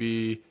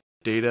Airbnb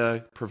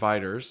data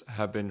providers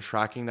have been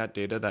tracking that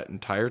data that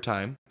entire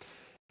time.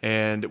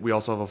 And we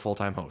also have a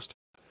full-time host.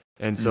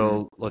 And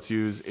so let's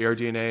use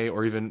AirDNA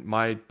or even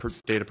my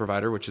data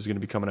provider, which is going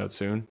to be coming out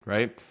soon,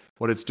 right?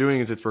 What it's doing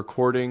is it's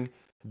recording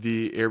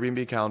the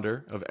Airbnb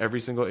calendar of every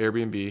single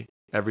Airbnb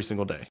every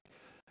single day.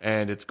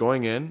 And it's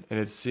going in and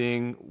it's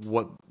seeing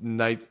what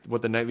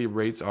the nightly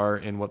rates are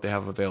and what they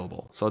have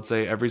available. So let's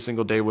say every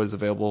single day was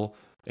available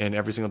and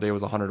every single day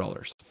was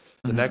 $100.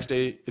 The next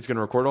day, it's going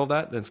to record all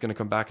that. Then it's going to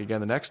come back again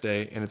the next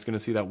day and it's going to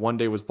see that one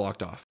day was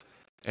blocked off.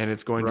 And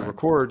it's going to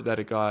record that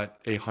it got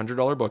a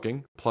 $100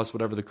 booking plus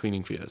whatever the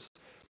cleaning fee is.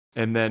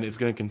 And then it's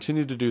going to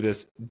continue to do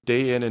this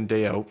day in and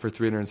day out for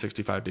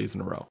 365 days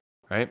in a row,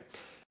 right?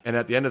 And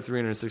at the end of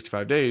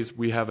 365 days,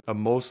 we have a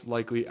most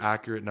likely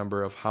accurate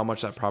number of how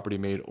much that property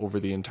made over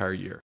the entire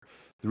year.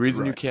 The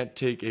reason you can't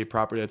take a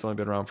property that's only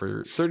been around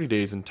for 30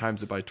 days and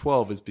times it by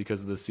 12 is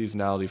because of the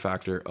seasonality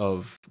factor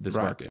of this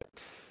market.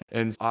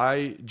 And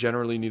I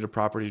generally need a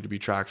property to be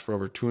tracked for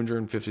over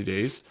 250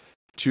 days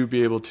to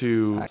be able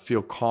to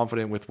feel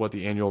confident with what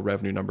the annual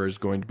revenue number is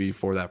going to be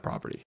for that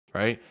property,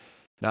 right?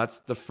 That's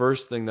the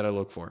first thing that I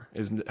look for,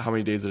 is how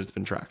many days that it's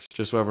been tracked,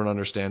 just so everyone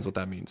understands what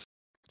that means.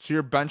 So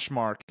your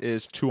benchmark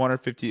is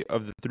 250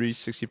 of the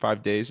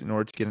 365 days in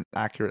order to get an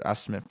accurate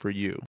estimate for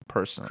you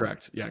personally.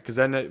 Correct. Yeah, because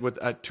then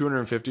at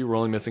 250, we're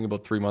only missing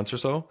about 3 months or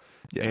so.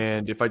 Yeah.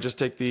 And if I just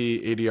take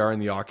the ADR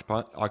and the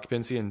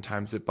occupancy and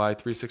times it by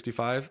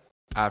 365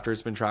 after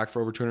it's been tracked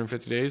for over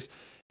 250 days,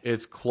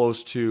 it's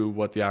close to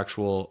what the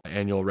actual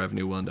annual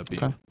revenue will end up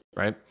being.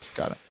 Right?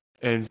 Got it.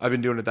 And I've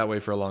been doing it that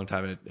way for a long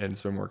time, and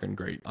it's been working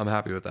great. I'm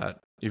happy with that,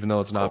 even though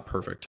it's not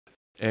perfect.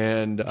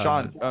 And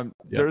John,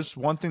 there's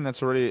one thing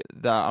that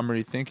I'm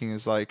already thinking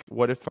is like,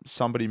 what if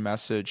somebody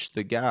messaged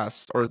the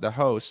guest or the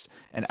host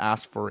and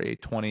asked for a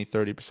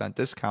 20-30%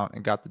 discount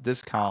and got the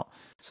discount,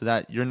 so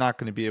that you're not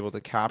going to be able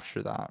to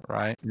capture that,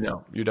 right?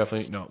 No, you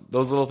definitely no.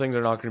 Those little things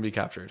are not going to be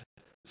captured.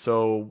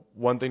 So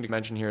one thing to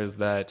mention here is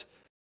that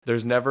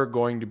there's never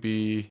going to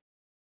be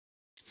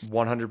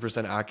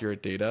 100%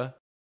 accurate data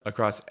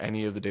across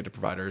any of the data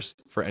providers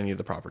for any of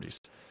the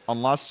properties,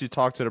 unless you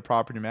talk to the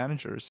property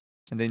managers.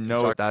 And they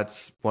know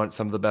that's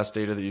some of the best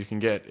data that you can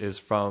get is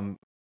from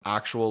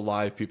actual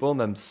live people and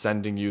them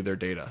sending you their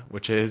data,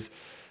 which is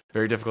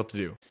very difficult to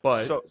do.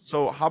 But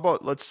so how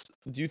about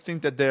do you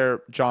think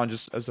that John,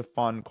 just as a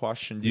fun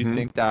question, do you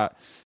think that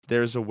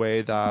there's a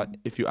way that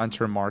if you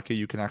enter a market,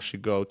 you can actually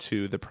go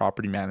to the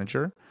property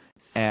manager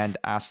and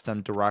ask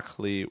them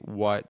directly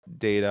what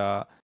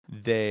data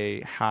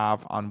they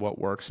have on what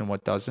works and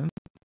what doesn't?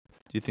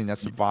 Do you think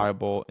that's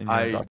viable in your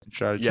investment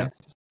strategy?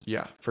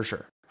 Yeah, for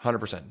sure.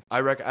 100%.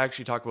 I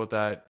actually talk about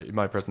that in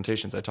my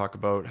presentations. I talk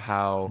about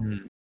how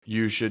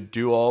you should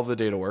do all of the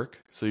data work.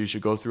 So you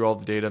should go through all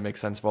the data, make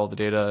sense of all the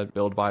data,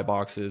 build buy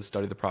boxes,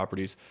 study the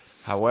properties.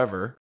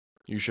 However,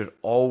 you should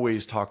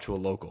always talk to a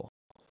local.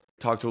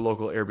 Talk to a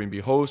local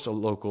Airbnb host, a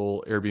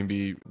local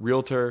Airbnb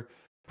realtor,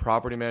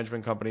 property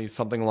management company,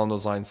 something along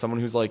those lines, someone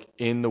who's like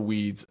in the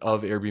weeds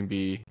of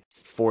Airbnb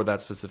for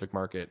that specific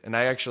market. And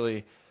I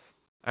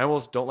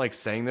almost don't like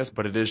saying this,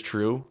 but it is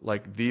true.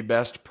 Like the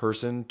best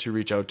person to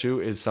reach out to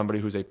is somebody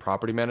who's a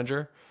property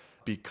manager,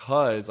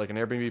 because like an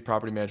Airbnb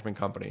property management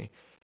company,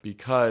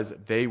 because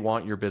they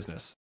want your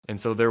business. And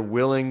so they're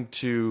willing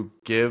to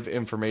give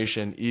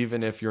information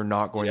even if you're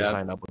not going to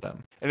sign up with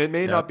them. And it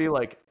may not be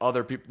like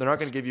other people, they're not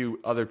going to give you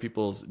other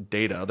people's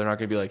data. They're not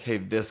going to be like, hey,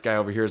 this guy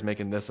over here is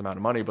making this amount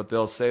of money, but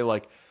they'll say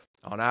like,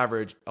 on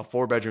average, a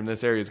 4-bedroom in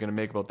this area is going to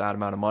make about that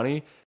amount of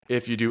money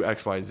if you do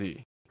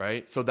XYZ,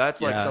 right? So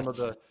that's like some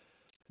of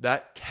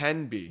that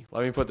can be,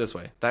 let me put it this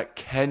way, that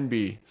can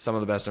be some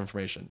of the best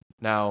information.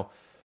 Now,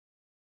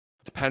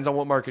 it depends on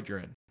what market you're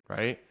in,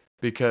 right?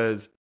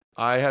 Because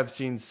I have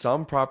seen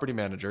some property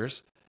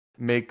managers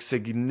make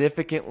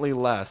significantly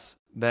less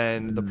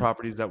than the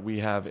properties that we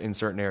have in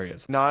certain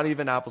areas. Not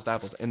even apples to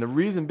apples. And the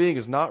reason being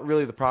is not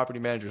really the property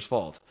manager's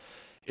fault.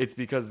 It's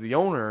because the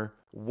owner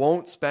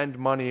won't spend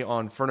money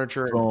on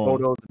furniture and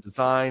photos and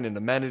design and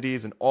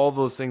amenities and all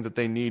those things that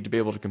they need to be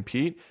able to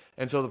compete.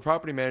 And so the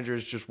property manager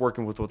is just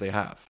working with what they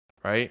have,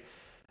 right?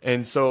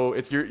 And so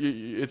it's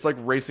like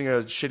racing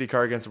a shitty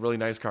car against a really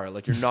nice car.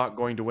 Like you're not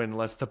going to win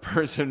unless the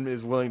person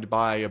is willing to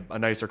buy a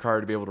nicer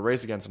car to be able to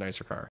race against a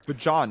nicer car. But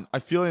John, I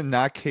feel in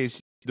that case,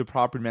 the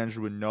property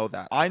manager would know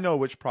that. I know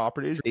which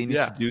properties they need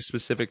to do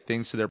specific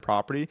things to their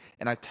property,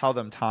 and I tell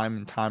them time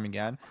and time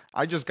again.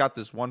 I just got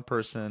this one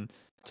person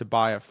to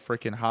buy a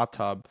freaking hot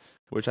tub,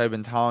 which I've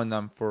been telling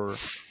them for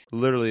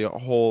literally a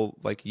whole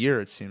like year,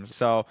 it seems.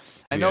 So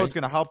I know it's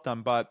going to help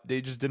them, but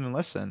they just didn't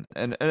listen.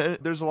 And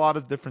there's a lot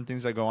of different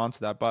things that go on to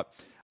that. But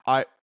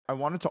I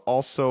wanted to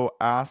also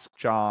ask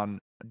John,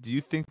 do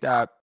you think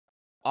that,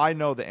 I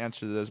know the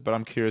answer to this, but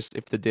I'm curious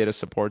if the data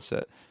supports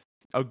it.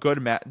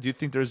 Do you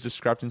think there's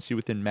discrepancy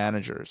within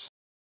managers?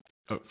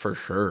 For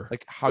sure.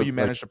 Like how you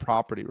manage the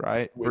property,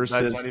 right?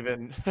 Versus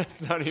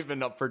that's not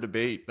even up for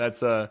debate.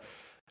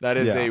 That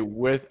is a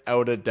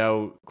without a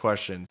doubt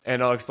question.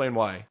 And I'll explain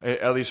why,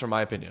 at least from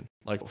my opinion,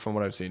 like from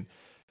what I've seen.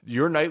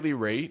 Your nightly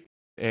rate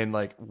and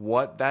like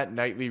what that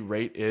nightly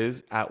rate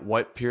is at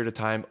what period of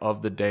time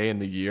of the day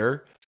and the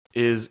year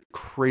is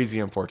crazy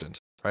important,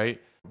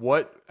 right?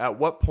 At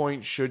what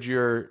point should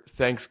your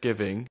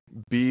Thanksgiving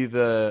be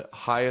the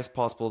highest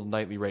possible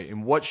nightly rate?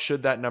 And what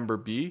should that number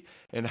be?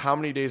 And how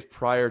many days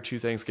prior to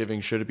Thanksgiving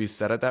should it be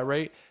set at that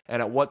rate?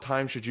 And at what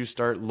time should you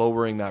start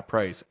lowering that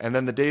price? And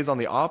then the days on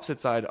the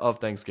opposite side of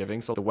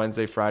Thanksgiving, so the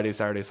Wednesday, Friday,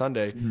 Saturday,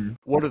 Sunday,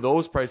 what are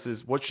those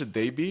prices? What should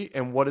they be?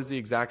 And what is the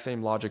exact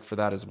same logic for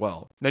that as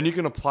well? Then you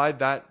can apply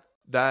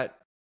that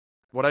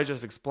what I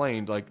just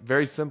explained, like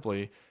very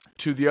simply,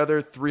 to the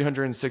other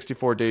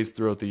 364 days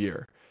throughout the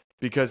year.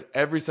 Because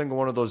every single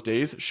one of those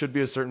days should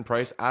be a certain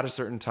price at a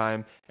certain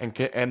time,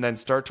 and then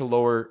start to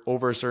lower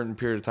over a certain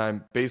period of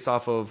time based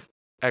off of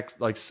a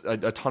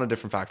ton of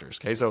different factors.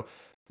 Okay, so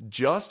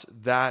just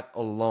that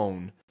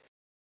alone,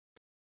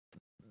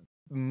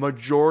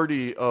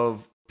 majority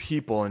of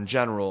people in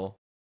general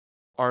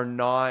are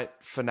not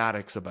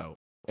fanatics about.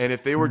 And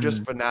if they were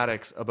just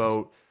fanatics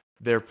about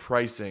their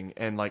pricing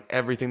and like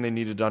everything they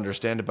needed to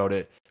understand about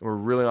it, and were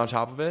really on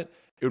top of it,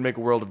 it would make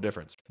a world of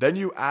difference. Then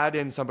you add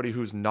in somebody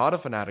who's not a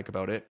fanatic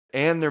about it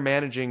and they're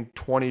managing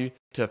 20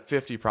 to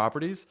 50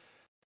 properties.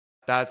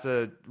 That's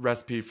a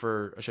recipe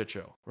for a shit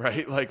show,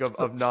 right? Like of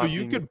not. So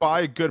you could buy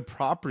a good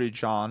property,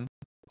 John,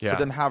 but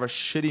then have a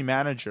shitty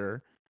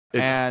manager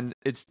and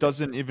it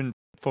doesn't even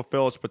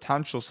fulfill its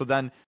potential.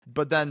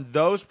 But then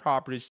those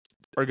properties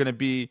are going to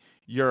be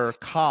your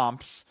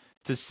comps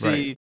to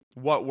see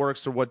what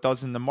works or what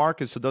doesn't in the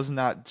market. So doesn't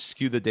that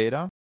skew the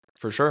data?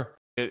 For sure.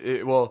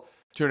 It will.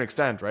 To an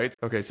extent, right?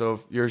 Okay, so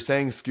if you're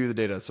saying skew the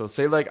data. So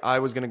say like I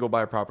was going to go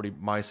buy a property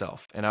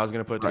myself and I was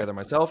going to put it together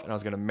myself and I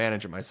was going to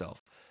manage it myself.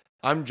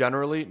 I'm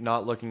generally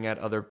not looking at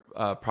other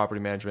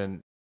property management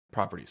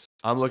properties.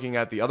 I'm looking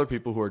at the other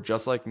people who are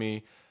just like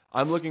me.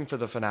 I'm looking for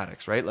the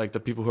fanatics, right? Like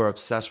the people who are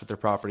obsessed with their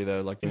property. That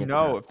are like,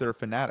 if they're a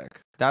fanatic.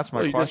 That's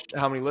my question.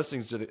 How many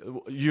listings do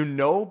they? You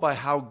know by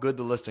how good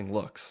the listing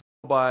looks,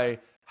 by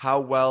how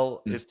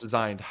well it's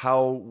designed,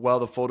 how well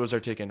the photos are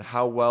taken,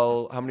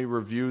 how many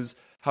reviews.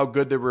 How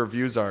good the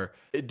reviews are.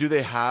 Do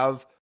they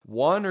have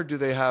one or do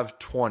they have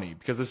 20?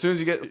 Because as soon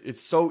as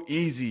it's so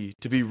easy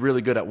to be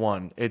really good at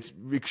one. It's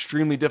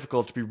extremely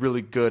difficult to be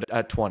really good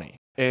at 20.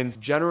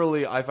 And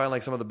generally, I find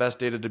like some of the best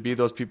data to be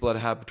those people that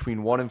have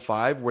between 1 and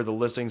 5, where the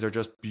listings are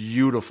just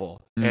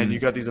beautiful. And you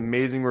got these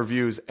amazing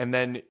reviews. And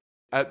then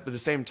at the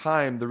same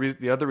time,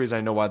 the other reason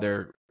I know why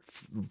their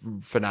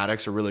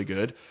fanatics are really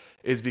good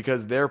is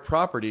because their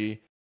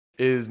property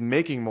is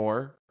making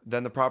more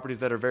than the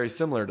properties that are very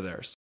similar to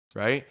theirs,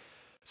 right?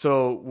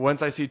 So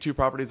once I see two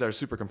properties that are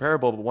super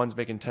comparable, but one's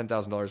making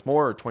 $10,000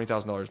 more or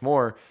 $20,000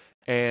 more,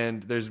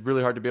 and there's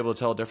really hard to be able to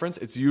tell a difference,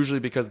 it's usually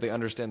because they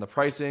understand the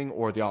pricing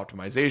or the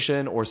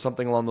optimization or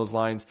something along those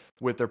lines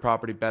with their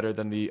property better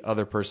than the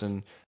other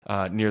person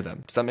near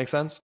them. Does that make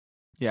sense?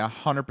 Yeah,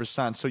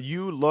 100%. So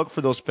you look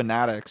for those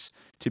fanatics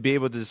to be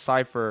able to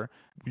decipher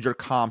your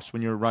comps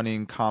when you're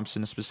running comps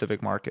in a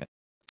specific market.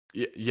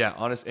 Yeah,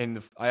 honest.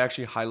 And I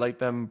actually highlight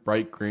them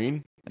bright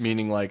green,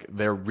 meaning like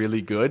they're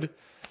really good.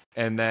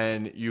 And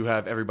then you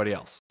have everybody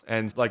else.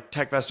 And like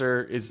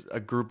TechVestor is a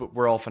group,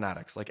 we're all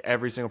fanatics. Like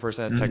every single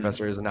person at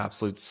TechVestor is an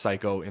absolute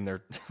psycho in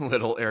their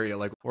little area.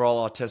 Like we're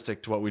all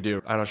autistic to what we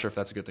do. I'm not sure if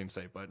that's a good thing to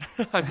say, but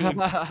I mean,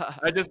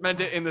 I just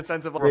meant it in the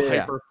sense of we're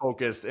hyper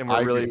focused and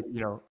we're really,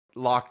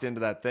 locked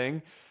into that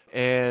thing.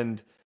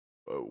 And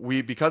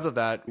because of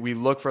that, we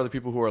look for other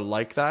people who are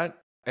like that.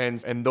 And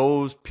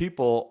those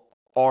people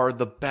are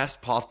the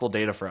best possible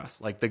data for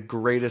us, like the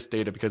greatest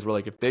data, because we're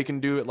like, if they can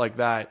do it like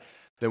that,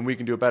 then we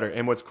can do it better.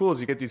 And what's cool is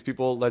you get these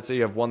people, let's say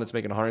you have one that's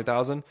making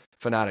 100,000,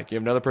 fanatic. You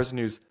have another person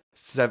who's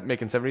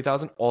making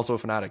 70,000, also a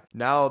fanatic.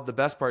 Now, the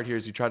best part here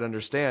is you try to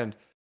understand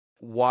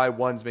why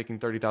one's making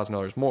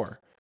 $30,000 more,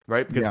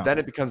 right? Because then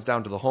it becomes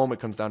down to the home, it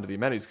comes down to the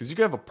amenities. Because you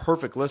can have a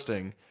perfect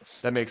listing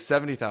that makes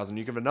 70,000,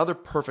 you can have another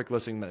perfect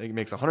listing that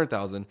makes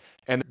 100,000,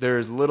 and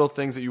there's little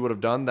things that you would have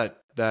done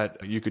that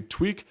you could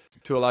tweak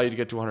to allow you to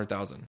get to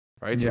 100,000.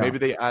 Right. So maybe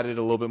they added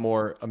a little bit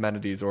more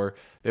amenities, or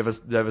they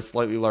have a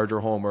slightly larger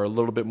home, or a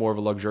little bit more of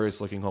a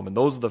luxurious looking home. And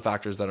those are the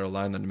factors that are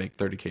allowing them to make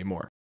 30K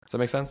more. Does that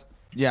make sense?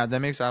 Yeah, that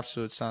makes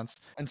absolute sense.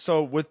 And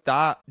so with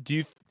that,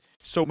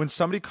 so when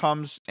somebody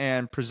comes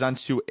and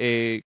presents you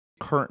a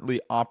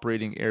currently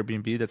operating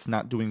Airbnb that's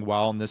not doing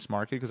well in this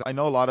market, because I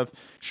know a lot of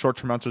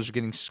short-term rentals are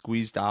getting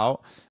squeezed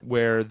out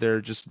where they're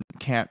just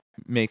can't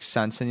make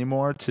sense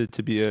anymore to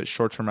be a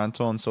short-term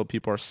rental. And so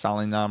people are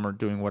selling them or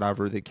doing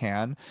whatever they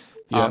can.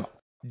 Yeah.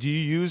 Do you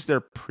use their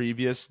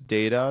previous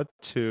data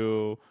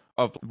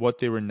of what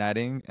they were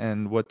netting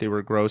and what they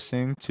were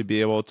grossing to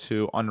be able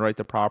to underwrite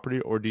the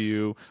property, or do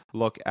you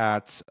look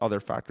at other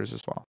factors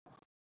as well?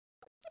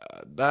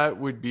 That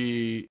would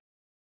be,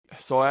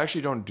 so I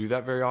actually don't do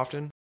that very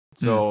often.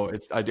 So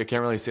I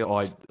can't really say,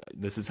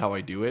 this is how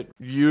I do it.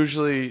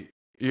 Usually,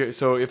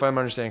 so if I'm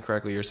understanding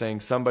correctly, you're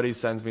saying somebody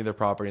sends me their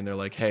property and they're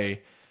like,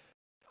 hey,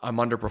 I'm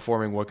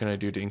underperforming. What can I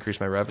do to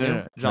increase my revenue?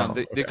 No,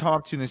 John, they come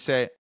up to you and they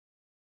say,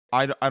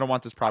 I don't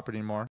want this property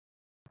anymore.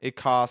 It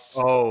costs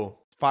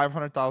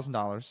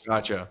 $500,000.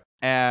 Gotcha.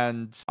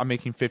 And I'm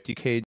making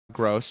 50K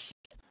gross.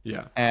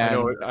 Yeah.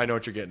 And I know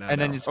what you're getting at.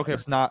 And then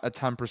it's not a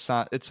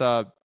 10%. It's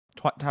a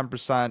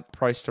 10%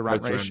 price to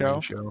rent ratio.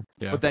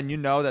 Yeah. But then you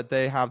know that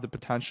they have the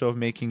potential of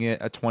making it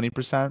a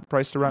 20%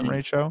 price to rent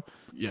ratio.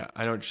 Yeah,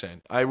 I know what you're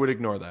saying. I would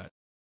ignore that.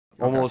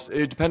 Almost,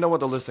 it depends on what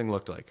the listing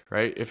looked like,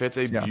 right? If it's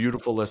a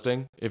beautiful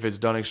listing, if it's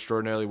done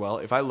extraordinarily well,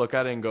 if I look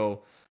at it and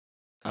go,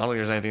 I don't think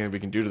there's anything that we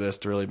can do to this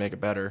to really make it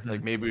better.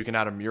 Like maybe we can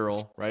add a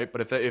mural, right?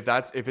 But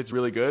if it's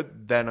really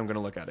good, then I'm going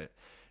to look at it.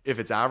 If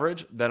it's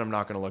average, then I'm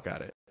not going to look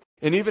at it.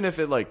 And even if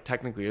it like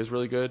technically is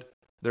really good,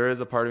 there is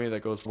a part of me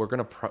that goes, we're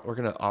going to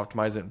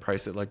optimize it and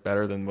price it like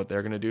better than what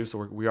they're going to do.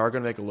 So we are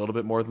going to make a little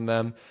bit more than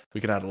them. We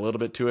can add a little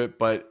bit to it,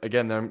 but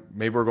again, then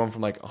maybe we're going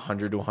from like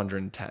 100 to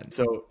 110.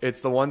 So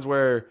it's the ones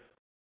where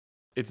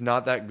it's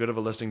not that good of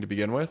a listing to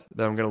begin with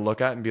that I'm going to look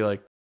at and be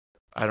like,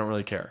 I don't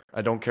really care.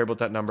 I don't care about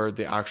that number.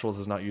 The actuals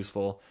is not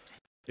useful.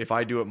 If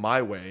I do it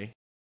my way,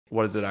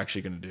 what is it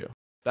actually going to do?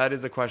 That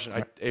is a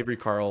question. Avery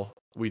Carl,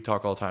 we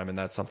talk all the time, and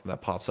that's something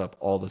that pops up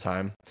all the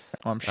time.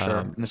 I'm sure.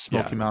 In the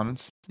Smoky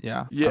Mountains.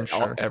 Yeah. I'm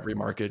sure. Every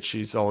market,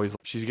 so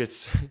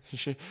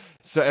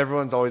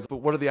everyone's always, but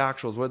what are the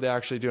actuals? What are they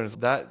actually doing?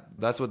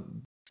 That's what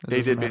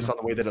they did based on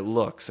the way that it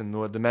looks and the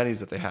amenities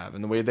that they have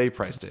and the way they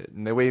priced it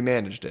and the way they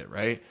managed it,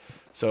 right?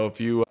 So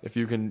if you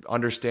can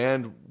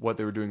understand what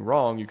they were doing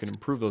wrong, you can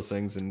improve those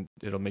things and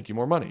it'll make you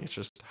more money. It's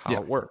just how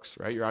it works,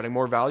 right? You're adding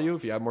more value.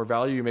 If you add more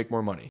value, you make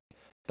more money.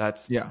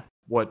 That's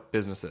what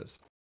business is.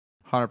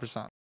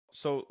 100%.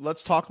 So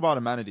let's talk about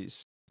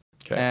amenities.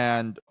 Okay.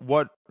 And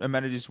what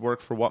amenities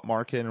work for what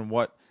market, and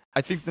what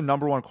I think the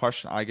number one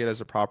question I get as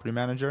a property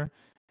manager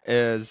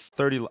is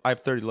I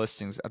have 30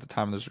 listings at the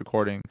time of this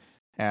recording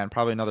and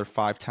probably another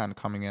 5-10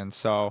 coming in.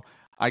 So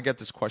I get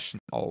this question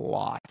a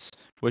lot,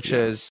 which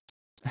is,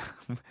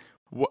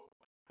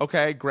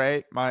 okay,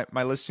 great. My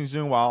listing's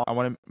doing well. I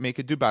want to make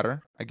it do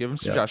better. I give them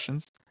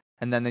suggestions.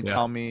 And then they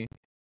tell me,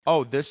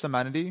 oh, this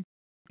amenity,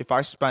 if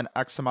I spend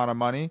X amount of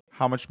money,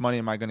 how much money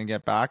am I going to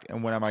get back?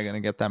 And when am I going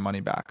to get that money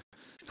back?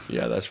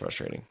 Yeah, that's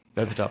frustrating.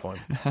 That's a tough one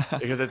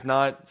because it's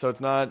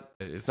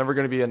never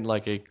going to be in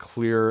like a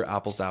clear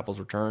apples to apples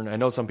return. I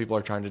know some people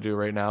are trying to do it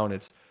right now, and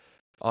it's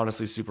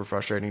honestly super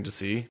frustrating to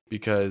see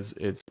because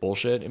it's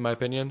bullshit in my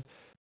opinion.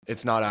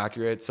 It's not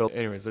accurate. So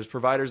anyways, there's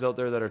providers out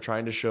there that are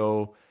trying to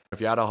show if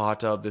you add a hot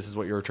tub, this is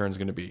what your return is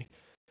going to be.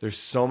 There's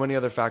so many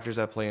other factors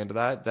that play into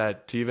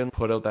that to even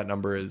put out that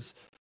number is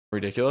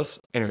ridiculous.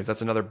 Anyways,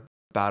 that's another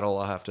battle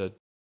I'll have to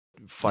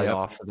fight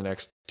off for the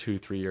next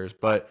 2-3 years.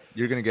 But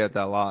you're going to get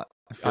that a lot.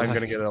 I'm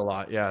going to get it a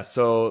lot. Yeah.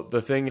 So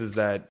the thing is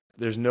that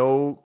there's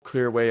no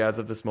clear way as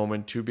of this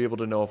moment to be able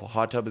to know if a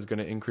hot tub is going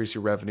to increase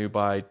your revenue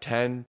by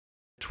 $10,000,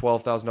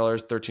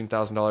 $12,000,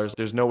 $13,000.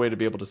 There's no way to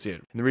be able to see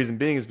it. And the reason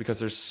being is because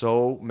there's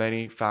so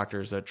many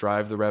factors that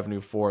drive the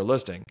revenue for a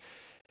listing.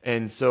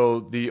 And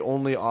so the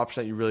only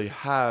option that you really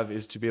have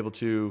is to be able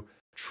to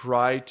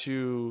try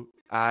to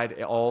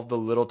add all of the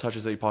little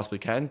touches that you possibly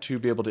can to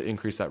be able to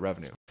increase that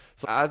revenue.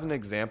 So as an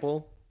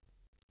example,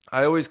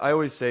 I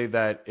always say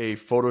that a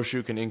photo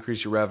shoot can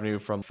increase your revenue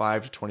from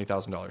 $5,000 to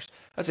 $20,000.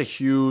 That's a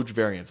huge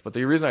variance. But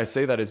the reason I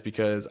say that is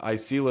because I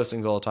see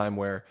listings all the time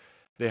where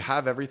they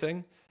have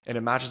everything and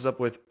it matches up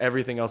with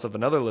everything else of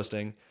another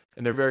listing,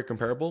 and they're very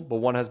comparable, but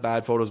one has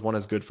bad photos, one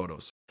has good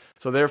photos.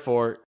 So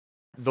therefore,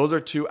 those are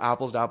two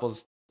apples to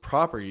apples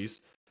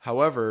properties.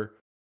 However,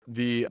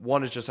 the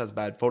one is just has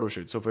bad photo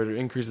shoot. So if it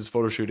increases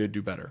photo shoot, it'd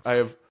do better. I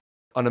have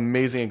an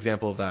amazing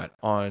example of that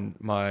on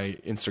my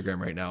Instagram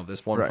right now.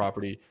 This one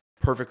property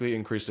perfectly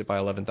increased it by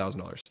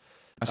 $11,000.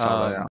 I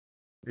saw that.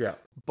 Yeah.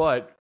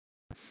 But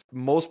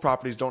most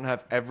properties don't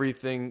have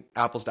everything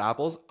apples to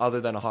apples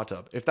other than a hot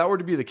tub. If that were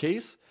to be the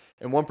case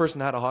and one person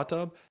had a hot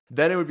tub,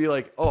 then it would be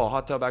like, oh, a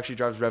hot tub actually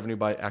drives revenue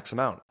by X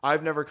amount.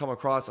 I've never come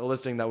across a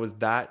listing that was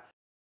that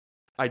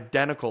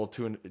identical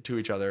to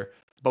each other,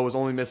 but was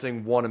only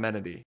missing one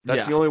amenity.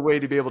 That's the only way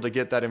to be able to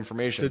get that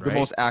information, The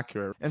most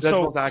accurate. And that's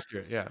the most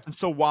accurate, yeah. And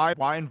so why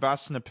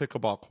invest in a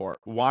pickleball court?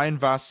 Why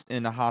invest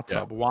in a hot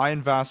tub? Why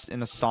invest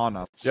in a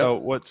sauna? So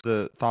what's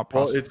the thought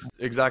process? Well, it's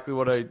exactly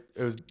it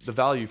was the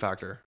value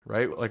factor,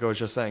 right? Like I was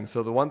just saying.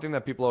 So the one thing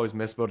that people always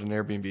miss about an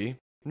Airbnb,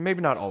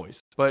 maybe not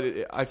always, but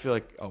I feel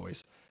like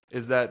always,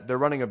 is that they're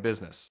running a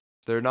business.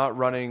 They're not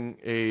running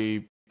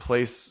a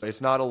place.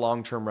 It's not a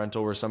long-term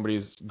rental where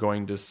somebody's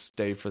going to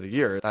stay for the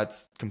year.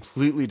 That's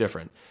completely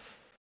different.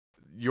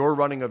 You're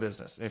running a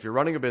business. And if you're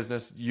running a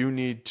business, you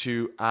need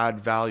to add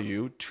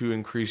value to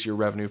increase your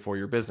revenue for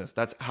your business.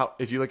 That's how,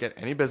 if you look at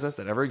any business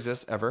that ever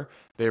exists ever,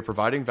 they are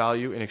providing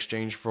value in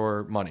exchange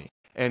for money.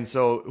 And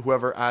so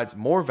whoever adds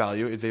more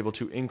value is able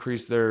to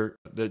increase their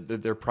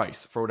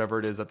price for whatever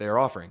it is that they are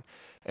offering.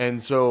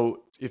 And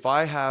so if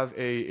I have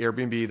a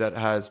Airbnb that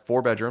has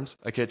 4 bedrooms,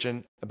 a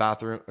kitchen, a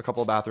bathroom, a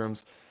couple of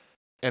bathrooms,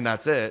 and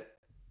that's it,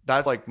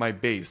 that's like my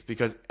base,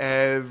 because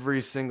every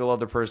single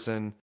other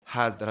person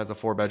has a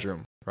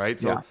 4-bedroom, right?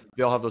 So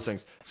they all have those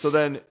things. So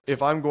then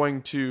if I'm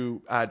going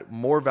to add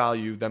more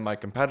value than my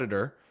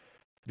competitor,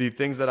 the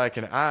things that I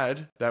can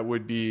add that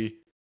would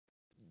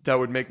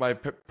make my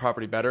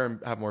property better and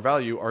have more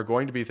value are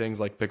going to be things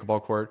like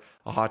pickleball court,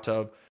 a hot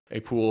tub, a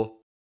pool,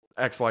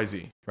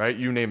 XYZ, right?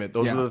 You name it.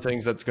 Those are the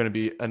things that's going to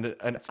be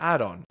an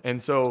add-on.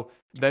 And so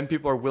then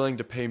people are willing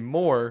to pay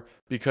more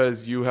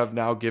because you have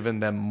now given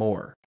them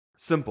more.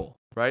 Simple,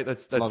 right?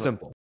 That's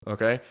simple.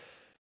 Okay.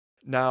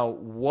 Now,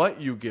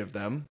 what you give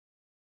them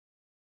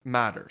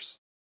matters.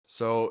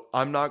 So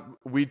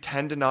we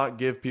tend to not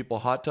give people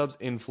hot tubs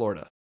in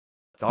Florida.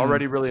 It's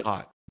already really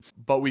hot,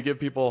 but we give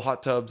people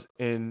hot tubs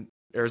in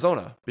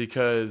Arizona,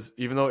 because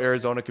even though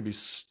Arizona could be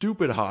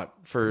stupid hot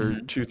for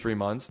 2-3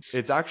 months,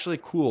 it's actually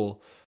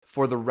cool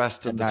for the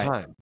rest of the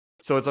time.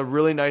 So it's a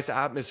really nice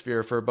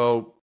atmosphere for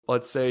about,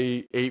 let's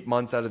say, 8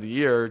 months out of the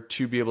year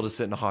to be able to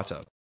sit in a hot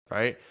tub,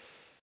 right?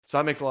 So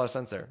that makes a lot of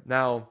sense there.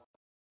 Now,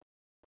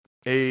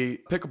 a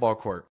pickleball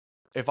court,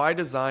 if I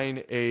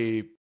design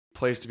a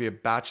place to be a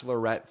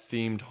bachelorette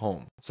themed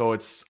home, so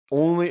it's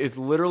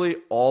literally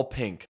all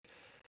pink.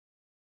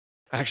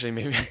 Actually,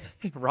 maybe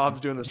Rob's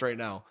doing this right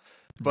now.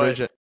 But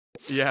Bridget.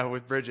 Yeah,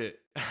 with Bridget.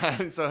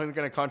 So I'm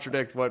going to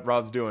contradict what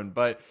Rob's doing.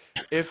 But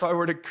if I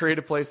were to create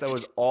a place that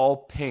was all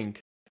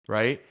pink,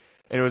 right,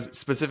 and it was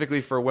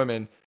specifically for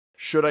women,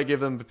 should I give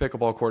them a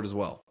pickleball court as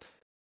well?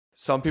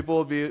 Some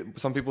people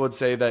would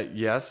say that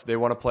yes, they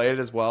want to play it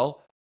as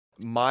well.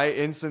 My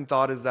instant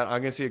thought is that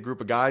I'm going to see a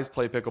group of guys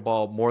play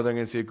pickleball more than I'm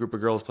going to see a group of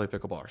girls play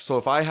pickleball. So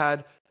if I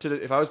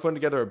was putting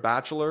together a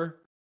bachelor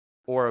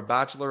or a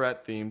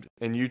bachelorette themed,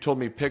 and you told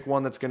me pick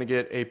one that's going to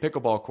get a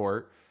pickleball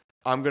court,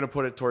 I'm going to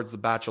put it towards the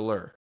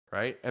bachelor,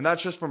 right? And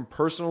that's just from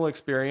personal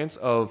experience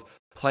of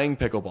playing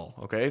pickleball,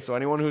 okay? So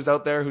anyone who's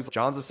out there who's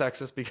John's a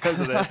sexist because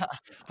of this,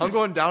 I'm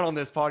going down on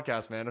this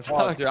podcast, man.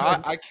 Dude,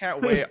 I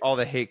can't wait all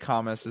the hate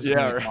comments. This is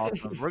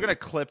awesome. We're going to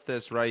clip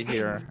this right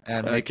here.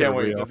 And I can't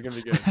wait. This is going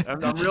to be good.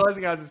 I'm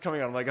realizing as it's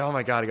coming out, I'm like, oh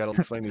my God, I got to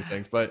explain these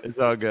things. But it's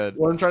all good.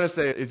 What I'm trying to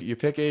say is you're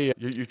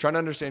trying to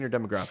understand your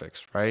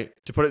demographics, right?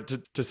 To put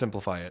it, to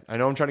simplify it. I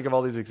know I'm trying to give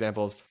all these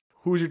examples.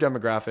 Who's your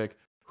demographic?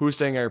 Who's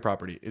staying at your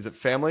property? Is it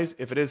families?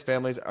 If it is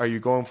families, are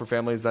you going for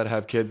families that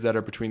have kids that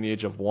are between the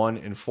age of 1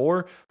 and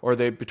 4, or are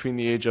they between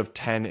the age of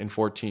 10 and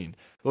 14?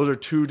 Those are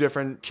 2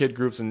 different kid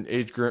groups and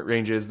age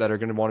ranges that are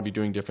going to want to be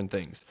doing different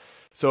things.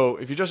 So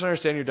if you just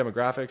understand your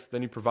demographics,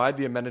 then you provide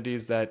the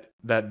amenities that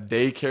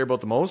they care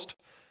about the most,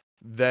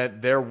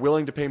 that they're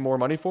willing to pay more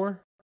money for,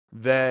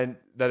 then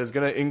that is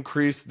going to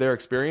increase their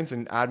experience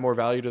and add more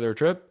value to their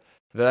trip.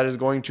 That is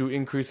going to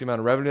increase the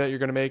amount of revenue that you're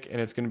going to make,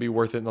 and it's going to be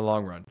worth it in the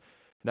long run.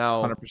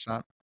 Now,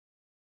 100%.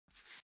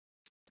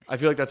 I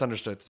feel like that's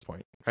understood at this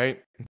point,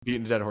 right?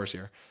 Beating a dead horse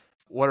here.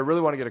 What I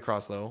really want to get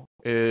across, though,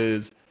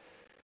 is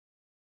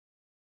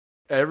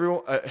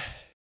everyone.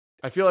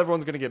 I feel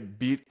everyone's going to get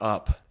beat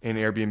up in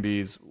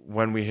Airbnbs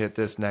when we hit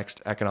this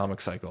next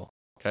economic cycle.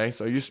 Okay,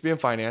 so I used to be in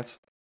finance,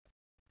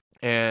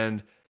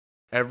 and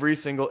every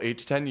single 8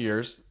 to 10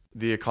 years,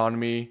 the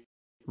economy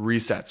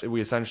resets.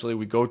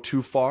 We go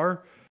too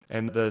far,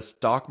 and the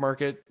stock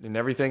market and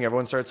everything,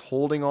 everyone starts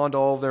holding on to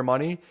all of their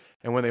money.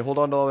 And when they hold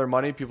on to all their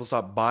money, people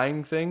stop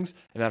buying things,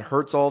 and that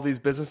hurts all these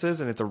businesses,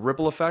 and it's a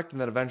ripple effect. And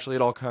then eventually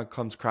it all kind of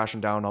comes crashing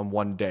down on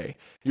one day.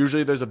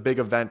 Usually there's a big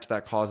event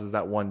that causes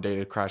that one day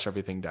to crash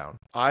everything down.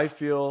 I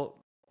feel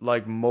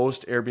like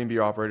most Airbnb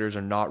operators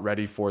are not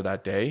ready for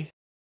that day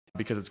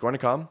because it's going to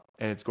come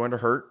and it's going to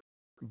hurt,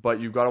 but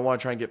you've got to want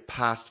to try and get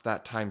past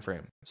that time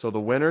frame. So the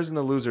winners and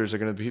the losers are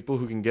going to be people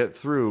who can get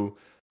through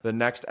the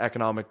next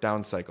economic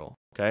down cycle.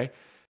 Okay.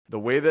 The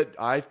way that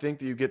I think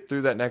that you get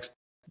through that next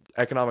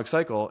economic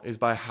cycle is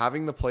by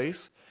having the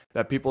place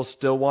that people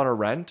still want to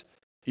rent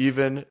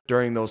even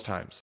during those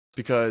times.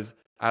 Because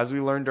as we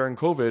learned during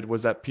COVID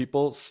was that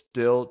people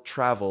still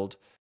traveled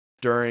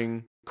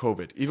during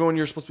COVID. Even when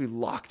you're supposed to be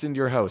locked into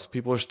your house,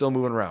 people are still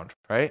moving around,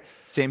 right?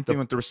 Same thing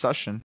with the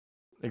recession.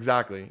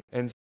 Exactly.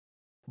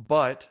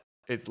 But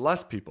it's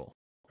less people,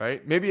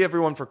 right? Maybe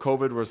everyone for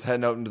COVID was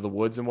heading out into the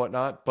woods and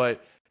whatnot,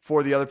 but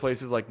for the other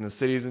places like in the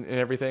cities and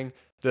everything,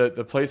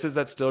 the places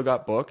that still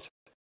got booked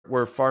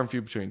were far and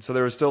few between. So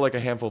there was still like a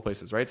handful of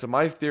places, right? So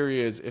my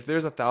theory is if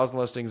there's 1,000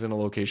 listings in a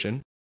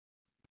location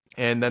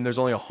and then there's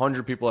only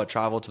 100 people that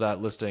travel to that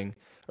listing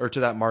or to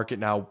that market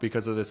now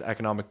because of this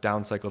economic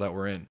down cycle that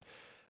we're in,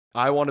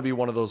 I want to be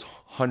one of those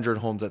 100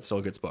 homes that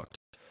still gets booked.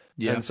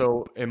 Yeah. And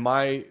so in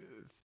my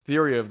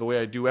theory of the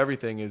way I do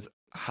everything is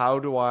how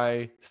do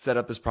I set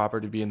up this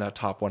property to be in that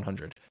top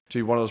 100, to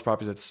be one of those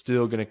properties that's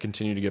still going to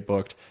continue to get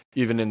booked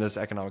even in this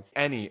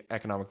any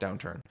economic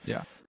downturn.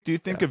 Yeah. Do you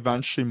think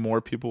eventually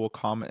more people will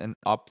come and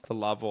up the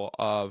level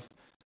of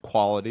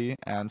quality?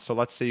 And so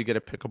let's say you get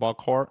a pickleball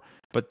court,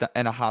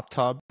 and a hot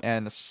tub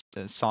and a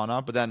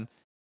sauna, but then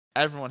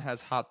everyone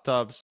has hot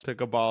tubs,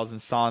 pickleballs, and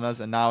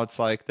saunas, and now it's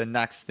like the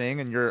next thing,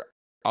 and you're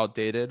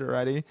outdated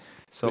already.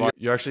 So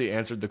you actually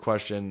answered the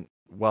question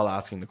while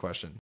asking the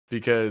question,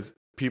 because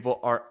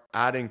people are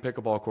adding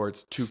pickleball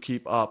courts to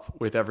keep up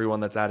with everyone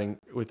that's adding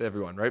with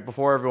everyone, right?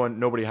 Before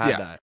nobody had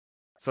that.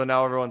 So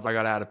now everyone's like, I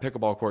got to add a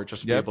pickleball court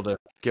just to be able to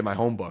get my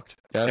home booked.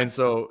 Yep. And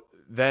so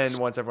then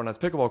once everyone has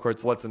pickleball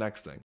courts, what's the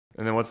next thing?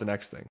 And then what's the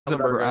next thing? It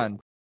never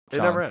ends. It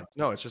never ends.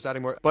 No, it's just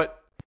adding more.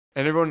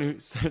 And everyone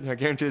I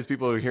guarantee there's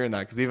people who are hearing that,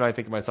 because even I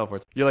think of myself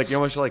where you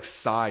almost like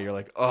sigh. You're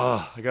like,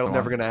 oh, it's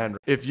never going to end.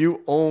 If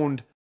you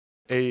owned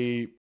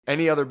any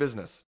other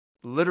business,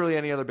 literally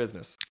any other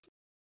business,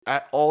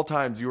 at all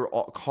times, you were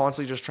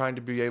constantly just trying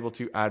to be able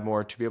to add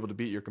more to be able to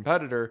beat your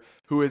competitor,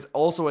 who is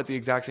also at the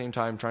exact same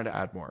time trying to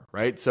add more,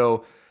 right?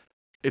 So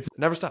it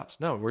never stops.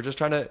 No, you just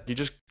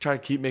try to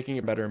keep making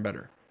it better and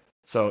better.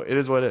 So it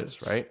is what it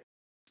is, right?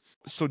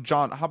 So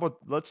John,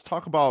 let's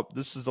talk about,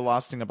 this is the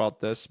last thing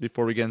about this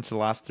before we get into the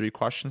last 3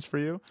 questions for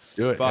you.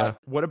 Do it. But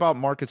what about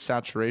market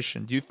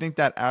saturation? Do you think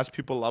that as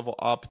people level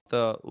up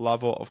the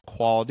level of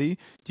quality,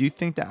 do you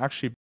think that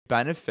actually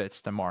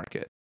benefits the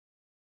market?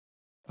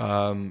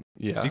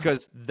 Yeah.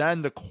 Because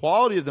then the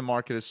quality of the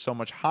market is so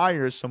much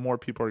higher, so more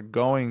people are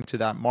going to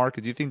that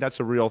market. Do you think that's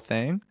a real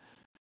thing?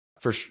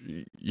 For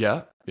sure.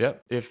 Yeah.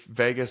 If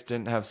Vegas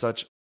didn't have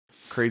such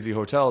crazy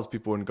hotels,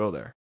 people wouldn't go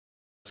there.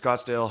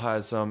 Scottsdale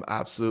has some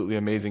absolutely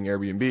amazing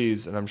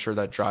Airbnbs, and I'm sure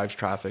that drives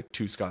traffic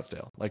to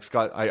Scottsdale. Like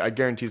I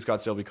guarantee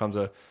Scottsdale becomes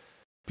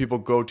people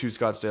go to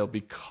Scottsdale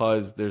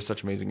because there's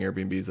such amazing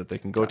Airbnbs that they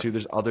can go to.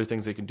 There's other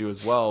things they can do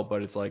as well,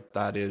 but it's like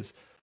that is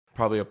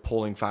probably a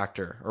pulling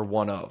factor or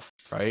one of,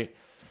 right?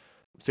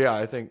 So yeah,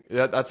 I think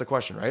that's the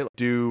question, right?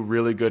 Do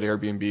really good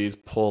Airbnbs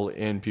pull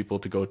in people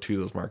to go to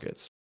those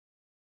markets?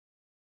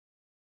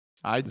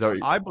 I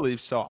believe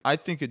so. I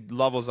think it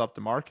levels up the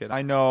market.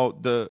 I know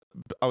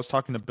I was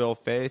talking to Bill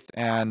Faith,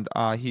 and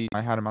I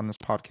had him on this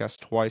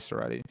podcast twice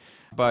already,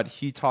 but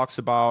he talks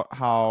about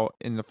how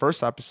in the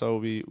first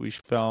episode we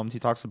filmed, he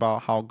talks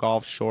about how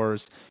Gulf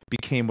Shores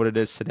became what it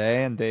is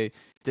today, and they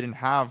didn't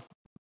have,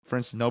 for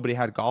instance, nobody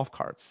had golf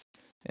carts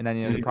in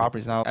any of the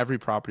properties. Now every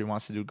property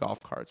wants to do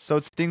golf carts. So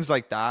it's things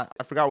like that.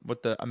 I forgot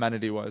what the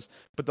amenity was,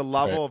 but the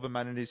level of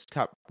amenities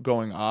kept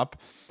going up.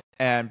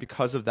 And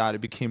because of that, it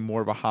became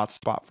more of a hot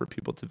spot for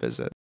people to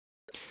visit.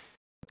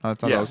 I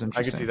thought that was interesting.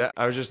 I could see that.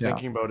 I was just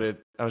thinking about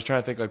it. I was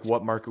trying to think like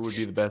what market would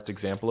be the best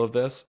example of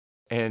this.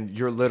 And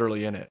you're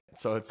literally in it.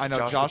 So it's, I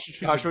know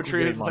Joshua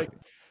Tree is like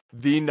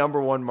the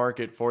number one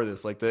market for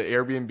this. Like the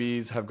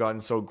Airbnbs have gotten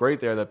so great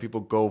there that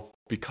people go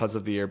because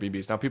of the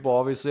Airbnbs. Now people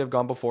obviously have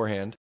gone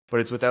beforehand, but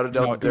it's without a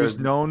doubt. It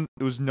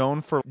was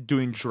known for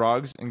doing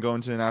drugs and going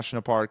to the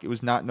national park. It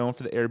was not known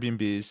for the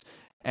Airbnbs.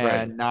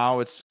 And now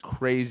it's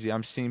crazy.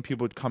 I'm seeing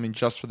people coming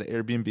just for the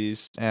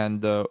Airbnbs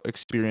and the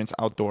experience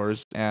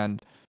outdoors,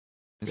 and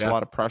it's a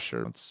lot of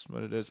pressure. That's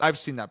what it is. I've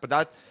seen that,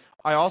 but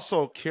I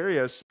also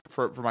curious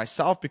for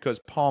myself because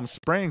Palm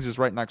Springs is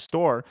right next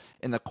door,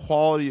 and the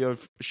quality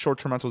of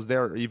short-term rentals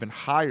there are even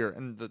higher,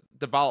 and the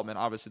development,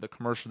 obviously the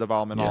commercial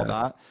development, all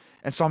that.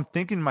 And so I'm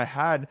thinking in my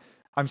head,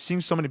 I'm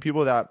seeing so many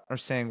people that are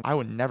saying, I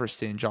would never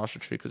stay in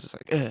Joshua Tree because it's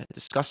like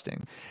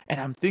disgusting.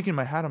 And I'm thinking in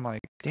my head, I'm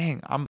like,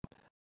 dang,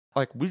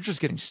 we're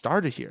just getting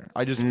started here.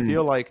 I just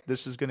feel like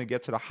this is going to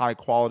get to the high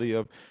quality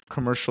of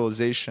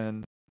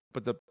commercialization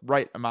but the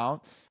right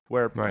amount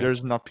where Right.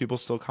 there's enough people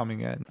still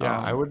coming in. Yeah,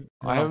 I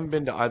Yeah. haven't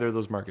been to either of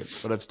those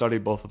markets, but I've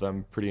studied both of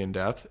them pretty in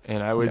depth.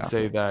 And I would Yeah.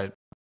 say that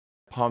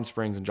Palm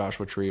Springs and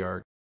Joshua Tree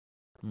are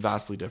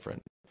vastly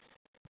different.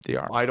 They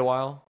are.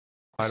 Idlewild.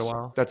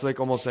 That's like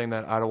almost saying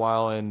that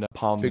Idlewild and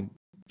Palm Big-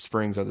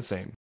 Springs are the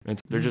same.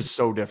 They're just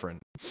so different.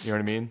 You know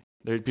what I mean?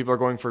 People are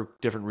going for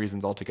different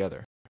reasons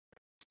altogether.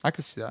 I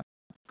could see that.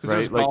 Because Right?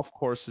 there's Like- golf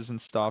courses and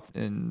stuff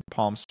in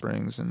Palm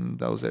Springs and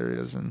those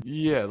areas. And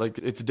Yeah, like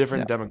it's a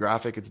different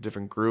demographic, it's a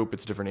different group,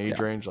 it's a different age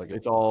range. Like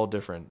it's all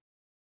different,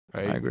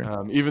 right? I agree.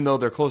 Even though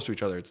they're close to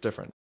each other, it's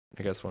different.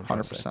 I guess what I'm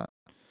trying to say. 100%.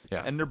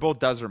 Yeah. And they're both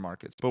desert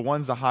markets, but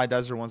one's the high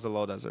desert, one's the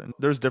low desert. And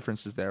there's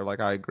differences there. Like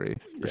I agree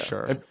for Yeah.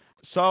 sure. And-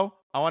 So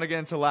I want to get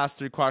into the last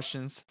 3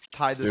 questions.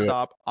 Tie Let's this do it.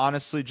 up.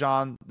 Honestly,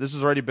 John, this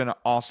has already been an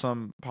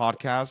awesome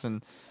podcast.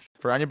 And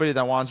for anybody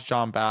that wants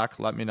John back,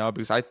 let me know,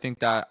 because I think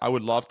that I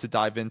would love to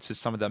dive into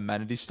some of the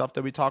amenity stuff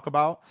that we talk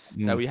about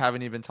that we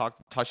haven't even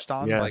touched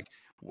on. Yeah. Like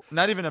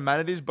not even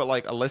amenities, but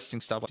like a listing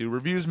stuff. Do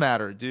reviews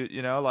matter? Do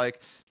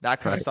like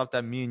that kind of Right. stuff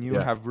that me and you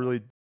Yeah. have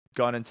really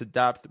gone into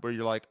depth, where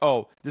you're like,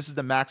 oh, this is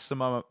the best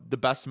amount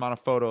of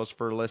photos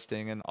for a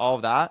listing and all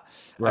of that.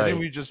 I Right. think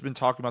we've just been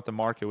talking about the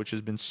market, which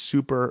has been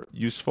super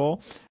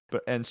useful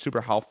and super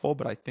helpful.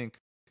 But I think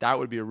that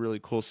would be a really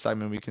cool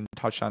segment we can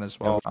touch on as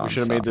well. We should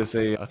have made this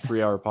a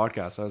 3-hour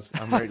podcast.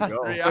 I'm ready to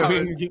go. 3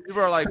 hours. People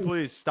are like,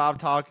 please stop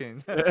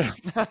talking.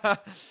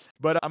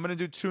 But I'm gonna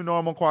do 2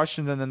 normal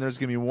questions, and then there's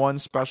gonna be 1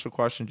 special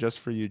question just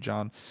for you,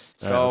 John.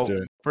 All right, let's So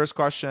do it. first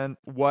question: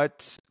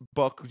 what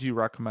book do you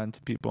recommend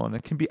to people? And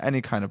it can be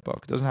any kind of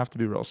book. It doesn't have to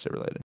be real estate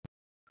related.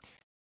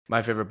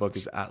 My favorite book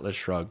is Atlas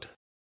Shrugged,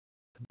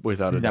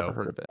 without a Never doubt.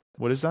 heard of it.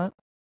 What is that?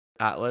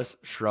 Atlas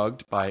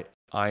Shrugged by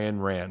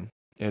Ayn Rand.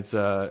 It's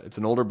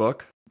an older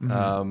book.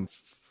 Mhm.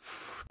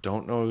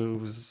 Don't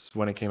know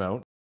when it came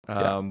out.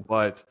 Yeah.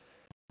 But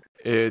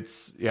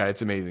it's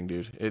amazing,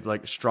 dude. It's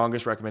like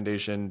strongest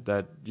recommendation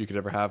that you could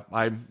ever have.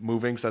 I'm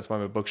moving, so that's why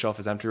my bookshelf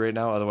is empty right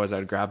now. Otherwise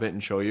I'd grab it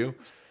and show you.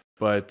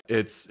 But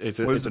it's What is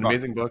an it about?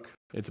 amazing book.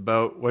 It's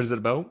about, what is it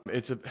about?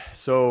 It's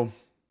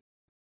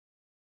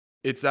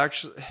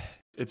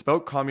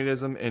about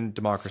communism and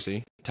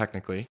democracy,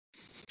 technically.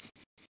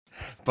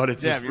 But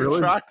it's Damn, this your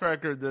really track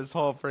record, this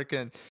whole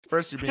freaking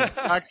first you're being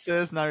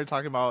sexist, now you're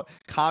talking about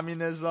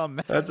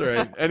communism. That's all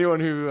right. Anyone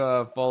who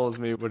follows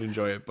me would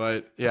enjoy it.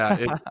 But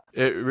yeah,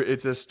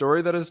 it's a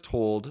story that is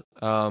told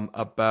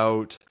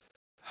about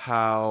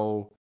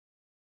how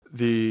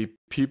the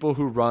people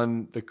who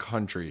run the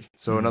country,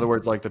 so in other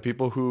words, like the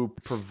people who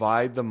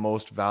provide the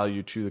most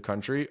value to the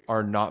country,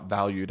 are not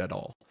valued at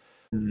all.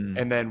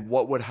 And then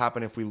what would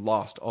happen if we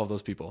lost all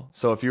those people?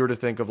 So if you were to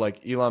think of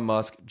like Elon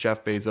Musk,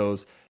 Jeff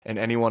Bezos, and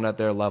anyone at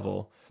their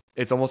level,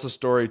 it's almost a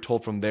story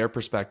told from their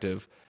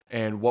perspective.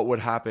 And what would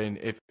happen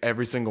if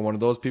every single one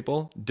of those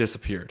people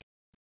disappeared?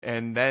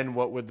 And then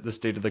what would the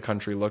state of the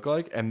country look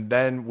like? And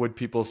then do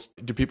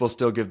people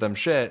still give them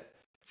shit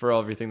for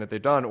everything that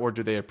they've done, or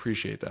do they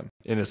appreciate them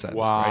in a sense?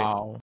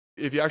 Wow. Right?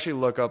 If you actually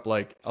look up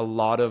like a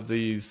lot of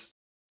these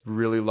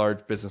really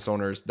large business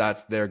owners,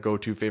 that's their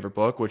go-to favorite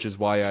book, which is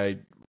why I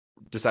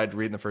decided to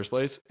read in the first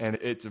place. And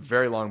it's a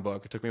very long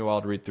book. It took me a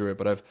while to read through it,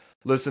 but I've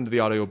listened to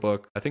the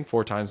audiobook I think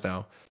 4 times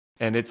now,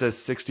 and it's a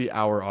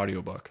 60-hour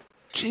audiobook.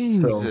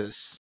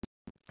 Jesus.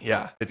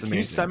 Yeah, it's amazing. Can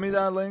you send me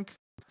that link?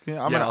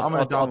 I'm gonna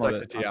I'll download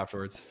text it to you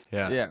afterwards.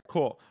 Yeah. Yeah,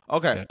 cool.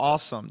 Okay, Yeah.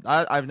 awesome.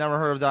 I've never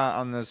heard of that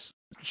on this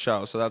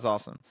show, so that's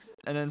awesome.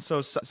 And then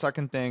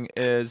second thing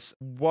is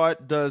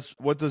what does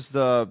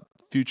the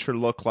future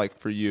look like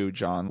for you,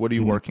 John? What are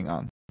you working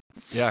on?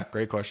 Yeah,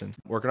 great question.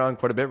 Working on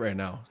quite a bit right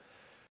now.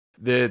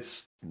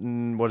 It's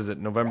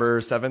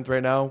November 7th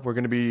right now.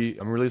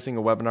 I'm releasing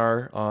a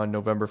webinar on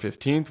November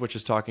 15th, which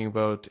is talking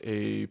about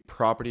a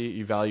property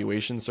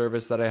evaluation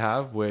service that I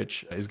have,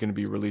 which is going to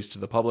be released to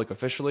the public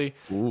officially,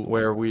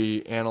 where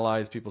we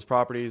analyze people's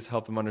properties,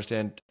 help them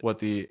understand what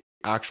the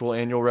actual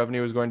annual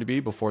revenue is going to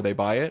be before they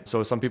buy it.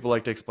 So some people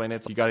like to explain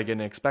it. So you got to get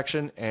an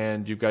inspection,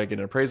 and you've got to get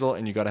an appraisal,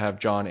 and you got to have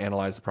John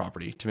analyze the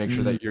property to make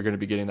sure that you're going to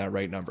be getting that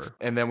right number.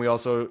 And then we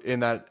also, in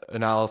that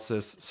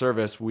analysis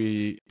service,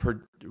 we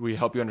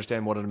help you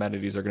understand what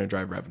amenities are going to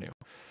drive revenue.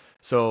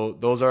 So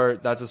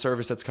that's a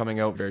service that's coming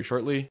out very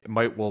shortly.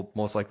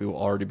 Most likely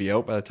will already be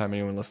out by the time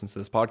anyone listens to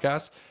this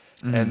podcast.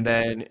 And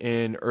then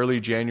in early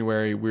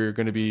January, we're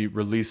going to be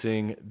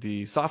releasing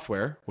the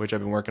software, which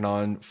I've been working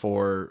on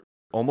for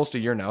almost a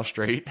year now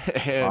straight,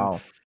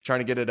 and trying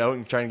to get it out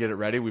and trying to get it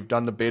ready. We've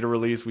done the beta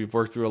release. We've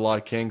worked through a lot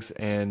of kinks,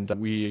 and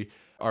we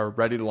are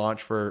ready to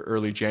launch for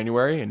early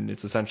January. And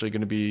it's essentially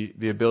going to be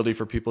the ability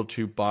for people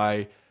to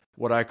buy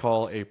what I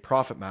call a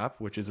profit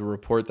map, which is a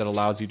report that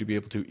allows you to be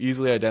able to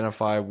easily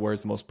identify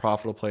where's the most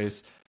profitable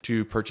place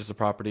to purchase a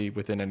property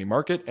within any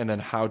market, and then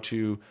how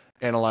to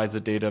analyze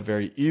the data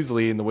very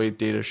easily in the way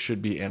data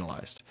should be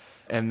analyzed.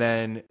 And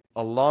then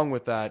along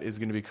with that is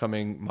going to be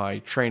coming my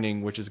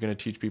training, which is going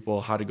to teach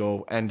people how to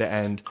go end to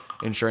end,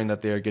 ensuring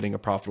that they are getting a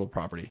profitable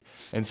property.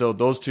 And so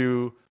those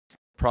 2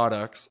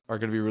 products are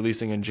going to be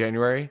releasing in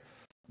January.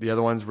 The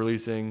other one's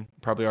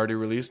probably already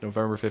released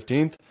November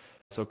 15th.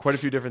 So quite a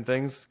few different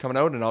things coming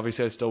out. And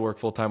obviously I still work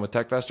full time with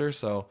TechVestor.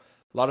 So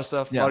a lot of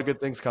stuff, a lot of good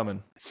things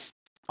coming.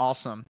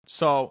 Awesome.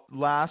 So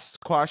last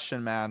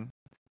question, man,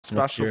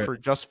 special for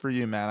just for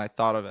you, man. I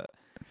thought of it.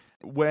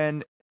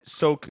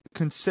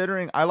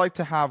 Considering I like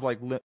to have like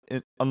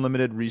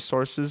unlimited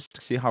resources to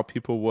see how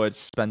people would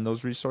spend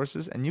those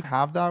resources, and you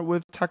have that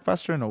with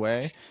TechVestor in a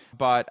way,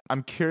 but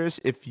I'm curious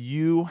if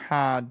you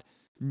had,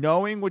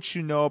 knowing what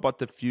you know about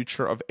the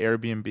future of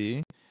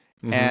Airbnb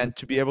and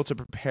to be able to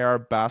prepare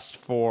best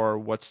for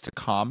what's to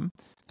come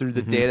through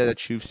the data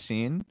that you've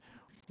seen,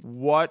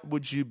 what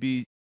would you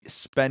be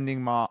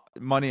spending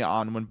money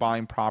on when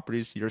buying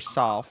properties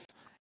yourself,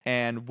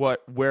 and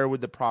where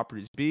would the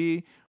properties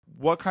be?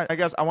 I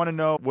guess I want to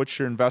know what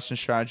your investment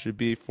strategy would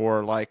be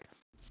for like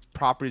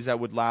properties that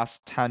would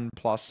last 10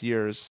 plus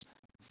years,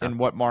 in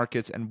what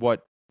markets, and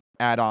what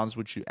add-ons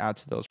would you add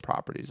to those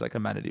properties, like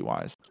amenity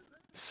wise?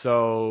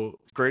 So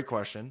great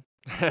question.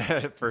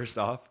 First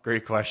off,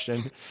 great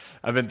question.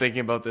 I've been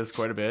thinking about this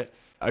quite a bit.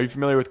 Are you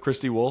familiar with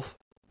Christy Wolf?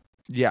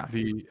 Yeah.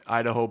 The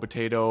Idaho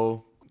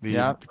potato,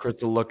 the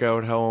Crystal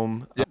Lookout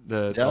home,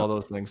 all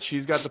those things.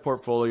 She's got the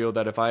portfolio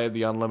that if I had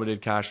the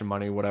unlimited cash and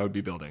money, what I would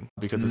be building,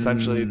 because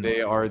essentially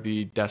they are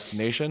the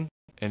destination,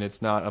 and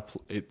it's not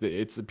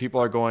it's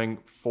people are going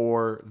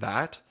for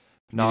that,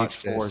 not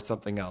for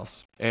something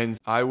else. And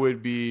I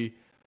would be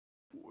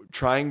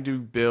trying to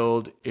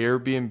build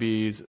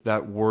Airbnbs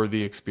that were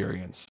the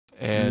experience,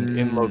 and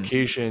in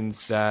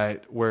locations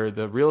where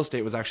the real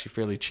estate was actually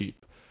fairly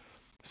cheap.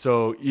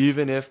 So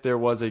even if there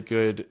was a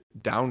good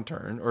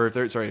downturn, or if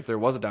there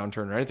was a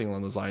downturn or anything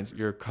along those lines,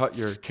 your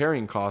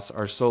carrying costs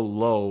are so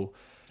low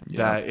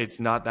that it's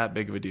not that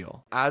big of a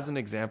deal. As an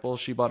example,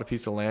 she bought a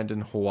piece of land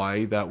in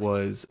Hawaii that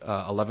was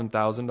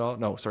 $11,000.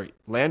 No, sorry,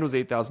 land was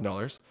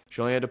 $8,000.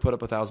 She only had to put up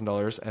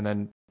 $1,000 and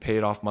then pay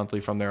it off monthly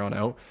from there on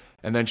out.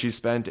 And then she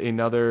spent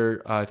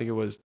another, I think it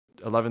was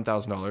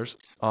 $11,000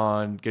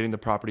 on getting the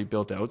property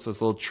built out. So it's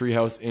a little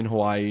treehouse in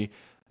Hawaii,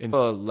 in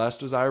a less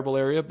desirable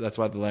area. That's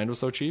why the land was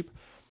so cheap.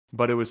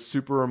 But it was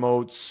super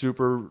remote,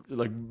 super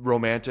like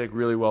romantic,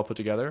 really well put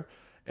together.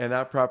 And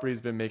that property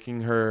has been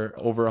making her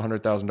over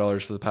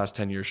 $100,000 for the past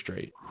 10 years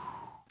straight.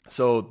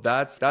 So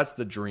that's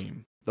the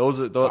dream.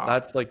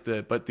 That's like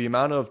but the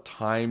amount of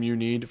time you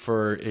need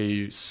for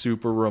a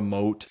super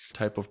remote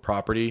type of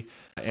property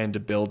and to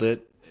build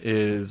it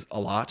is a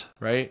lot,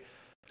 right?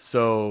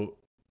 So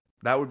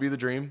that would be the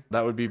dream.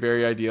 That would be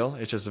very ideal.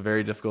 It's just a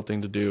very difficult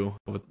thing to do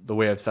with the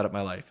way I've set up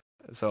my life.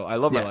 So I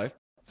love my life.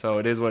 So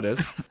it is what it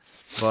is.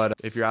 But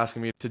if you're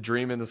asking me to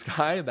dream in the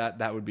sky,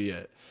 that would be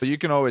it. But you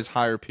can always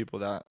hire people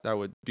that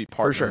would be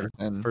partners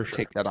and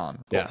take that on.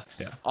 Cool.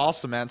 Yeah.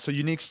 Awesome, man. So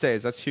unique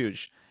stays, that's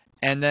huge.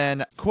 And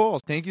then, cool.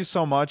 Thank you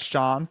so much,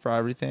 John, for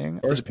everything.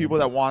 For the people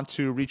that want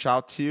to reach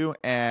out to you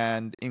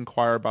and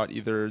inquire about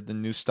either the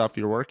new stuff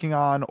you're working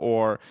on,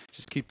 or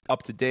just keep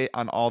up to date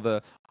on all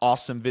the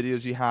awesome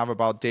videos you have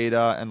about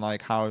data, and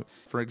like how,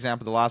 for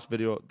example, the last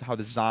video, how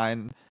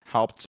design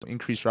helped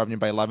increase revenue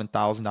by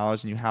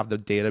 $11,000, and you have the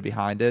data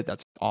behind it.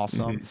 That's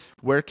awesome.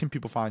 Where can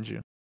people find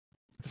you?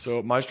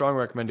 So my strong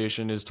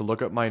recommendation is to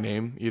look up my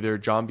name, either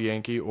John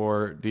Bianchi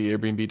or the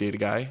Airbnb Data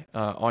Guy,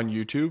 on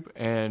YouTube,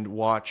 and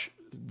watch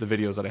the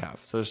videos that I have.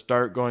 So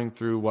start going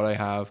through what I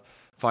have,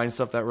 find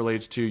stuff that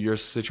relates to your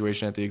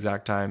situation at the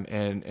exact time,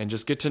 and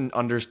just get to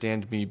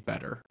understand me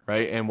better,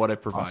 right? And what I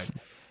provide. Awesome.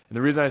 And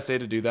the reason I say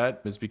to do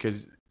that is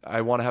because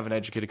I want to have an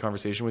educated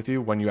conversation with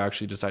you when you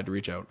actually decide to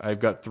reach out. I've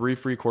got 3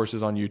 free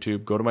courses on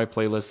YouTube. Go to my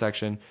playlist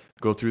section,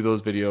 go through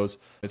those videos.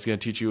 It's going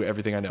to teach you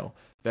everything I know.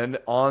 Then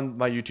on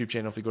my YouTube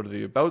channel, if you go to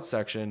the About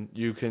section,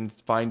 you can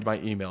find my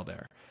email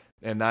there.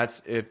 And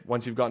that's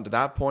once you've gotten to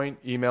that point,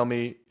 email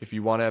me. If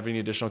you want to have any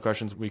additional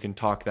questions, we can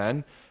talk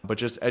then. But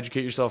just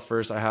educate yourself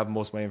first. I have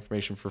most of my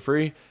information for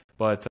free,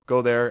 but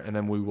go there and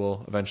then we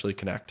will eventually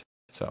connect.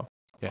 So,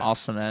 yeah.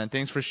 Awesome, man. And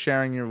thanks for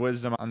sharing your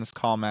wisdom on this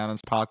call, man, on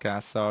this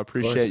podcast. So I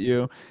appreciate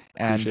you.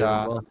 And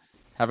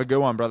have a good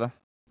one, brother.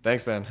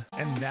 Thanks, man.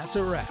 And that's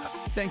a wrap.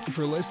 Thank you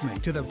for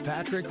listening to the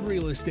Patrick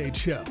Real Estate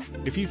Show.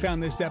 If you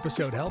found this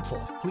episode helpful,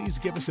 please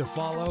give us a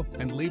follow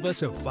and leave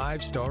us a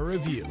 5-star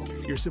review.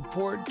 Your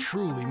support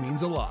truly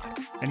means a lot.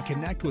 And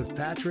connect with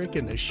Patrick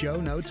in the show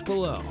notes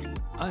below.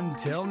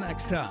 Until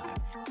next time.